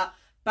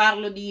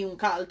 Parlo di un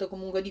cult,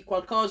 comunque di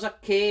qualcosa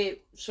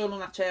che solo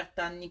una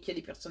certa nicchia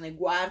di persone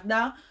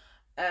guarda,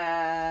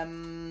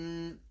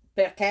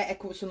 perché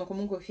sono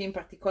comunque film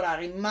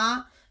particolari,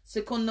 ma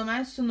secondo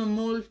me sono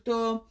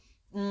molto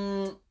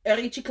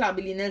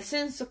riciclabili, nel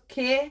senso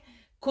che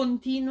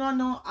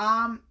continuano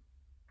a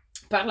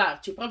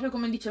parlarci, proprio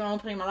come dicevamo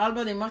prima,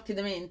 l'alba dei morti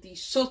dementi,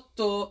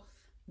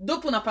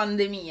 dopo una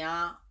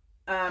pandemia,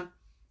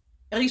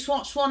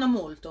 suona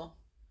molto,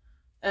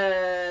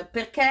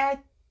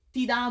 perché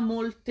ti dà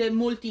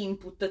molti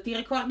input, ti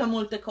ricorda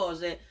molte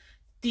cose.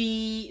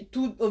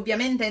 Tu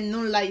ovviamente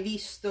non l'hai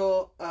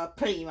visto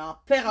prima,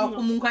 però No.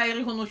 comunque hai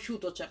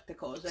riconosciuto certe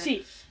cose.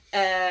 Sì.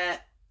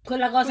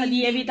 Quella cosa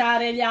di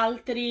evitare gli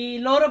altri,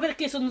 loro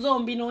perché sono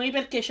zombie, noi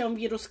perché c'è un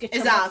virus che ci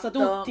ammazza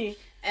tutti.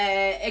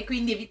 E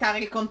quindi evitare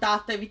il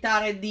contatto,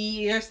 evitare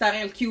di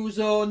restare al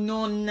chiuso,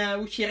 non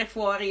uscire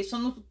fuori,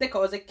 sono tutte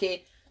cose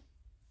che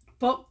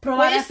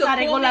provare a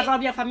stare con la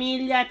propria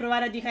famiglia e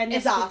provare a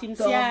difendersi tutti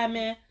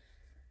insieme.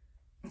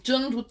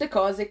 Sono tutte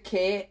cose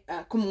che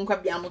comunque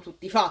abbiamo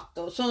tutti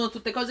fatto. Sono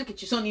tutte cose che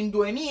ci sono in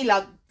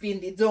 2000 film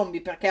di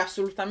zombie, perché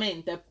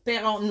assolutamente,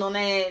 però non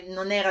è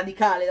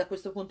radicale da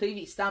questo punto di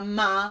vista,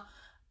 ma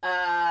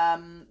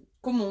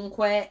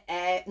comunque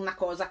è una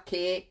cosa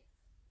che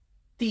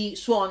ti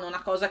suona,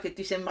 una cosa che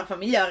ti sembra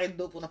familiare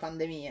dopo una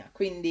pandemia.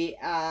 Quindi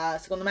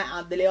secondo me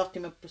ha delle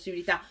ottime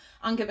possibilità,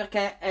 anche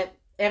perché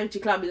è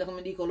riciclabile,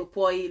 come dico, lo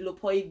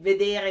puoi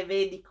vedere,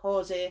 vedi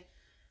cose,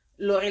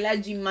 lo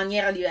rileggi in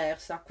maniera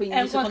diversa,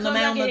 quindi secondo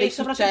me è uno dei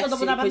successi. Soprattutto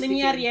dopo una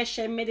pandemia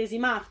riesce a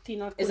immedesimarti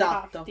in alcune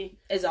parti.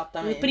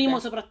 Esattamente. Il primo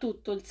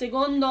soprattutto, il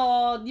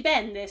secondo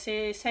dipende,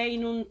 se sei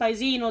in un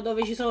paesino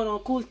dove ci sono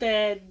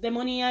culte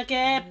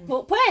demoniache,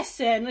 può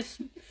essere.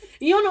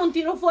 Io non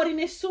tiro fuori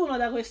nessuno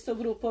da questo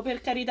gruppo,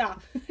 per carità.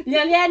 Gli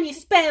alieni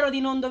spero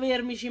di non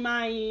dovermici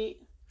mai.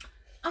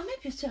 A me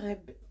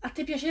piacerebbe. A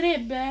te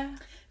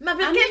piacerebbe? Ma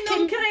perché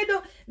non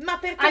credo, ma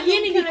perché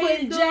alieni non di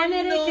quel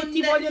genere che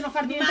ti vogliono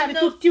far diventare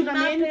tutti una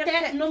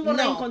mente, non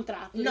vorrei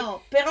incontrarli.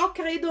 No, però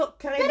credo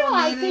però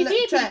altri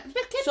tipi, cioè,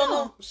 perché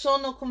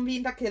sono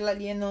convinta che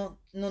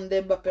l'alieno non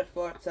debba per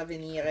forza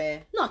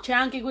venire. No, c'è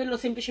anche quello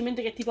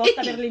semplicemente che ti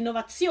porta per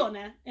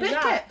l'innovazione. Perché?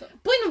 Esatto.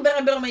 Poi non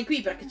verrebbero mai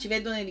qui perché ci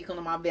vedono e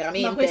dicono ma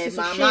veramente,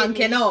 ma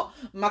anche no,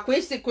 ma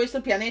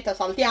questo pianeta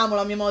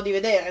saltiamolo a mio modo di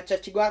vedere, cioè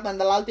ci guardano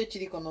dall'alto e ci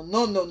dicono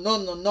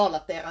no, la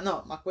Terra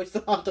no, ma questo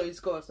è un altro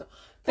discorso.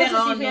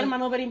 Però si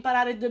fermano per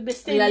imparare due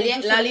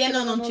bestemmie.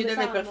 L'alieno non ci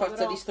deve per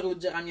forza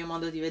distruggere a mio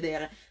modo di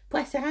vedere. Può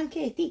essere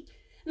anche E.T.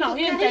 No,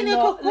 io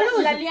intendo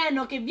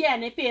l'alieno che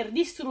viene per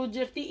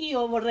distruggerti,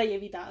 io vorrei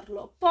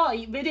evitarlo.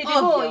 Poi vedete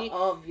voi,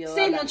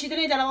 se non ci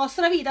tenete alla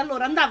vostra vita,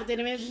 allora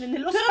andatevene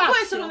nello spazio. Però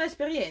può essere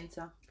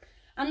un'esperienza.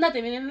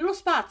 Andatevene nello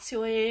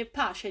spazio e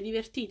pace,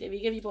 divertitevi,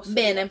 che vi posso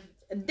dire. Bene,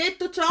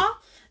 detto ciò,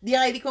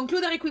 direi di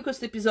concludere qui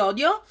questo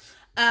episodio.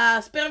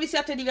 Spero vi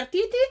siate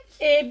divertiti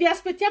e vi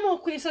aspettiamo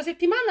questa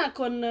settimana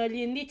con gli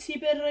indizi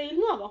per il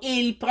nuovo.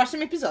 Il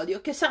prossimo episodio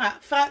che sarà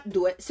fra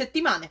 2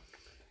 settimane.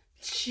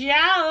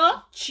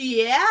 Ciao!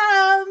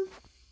 Ciao!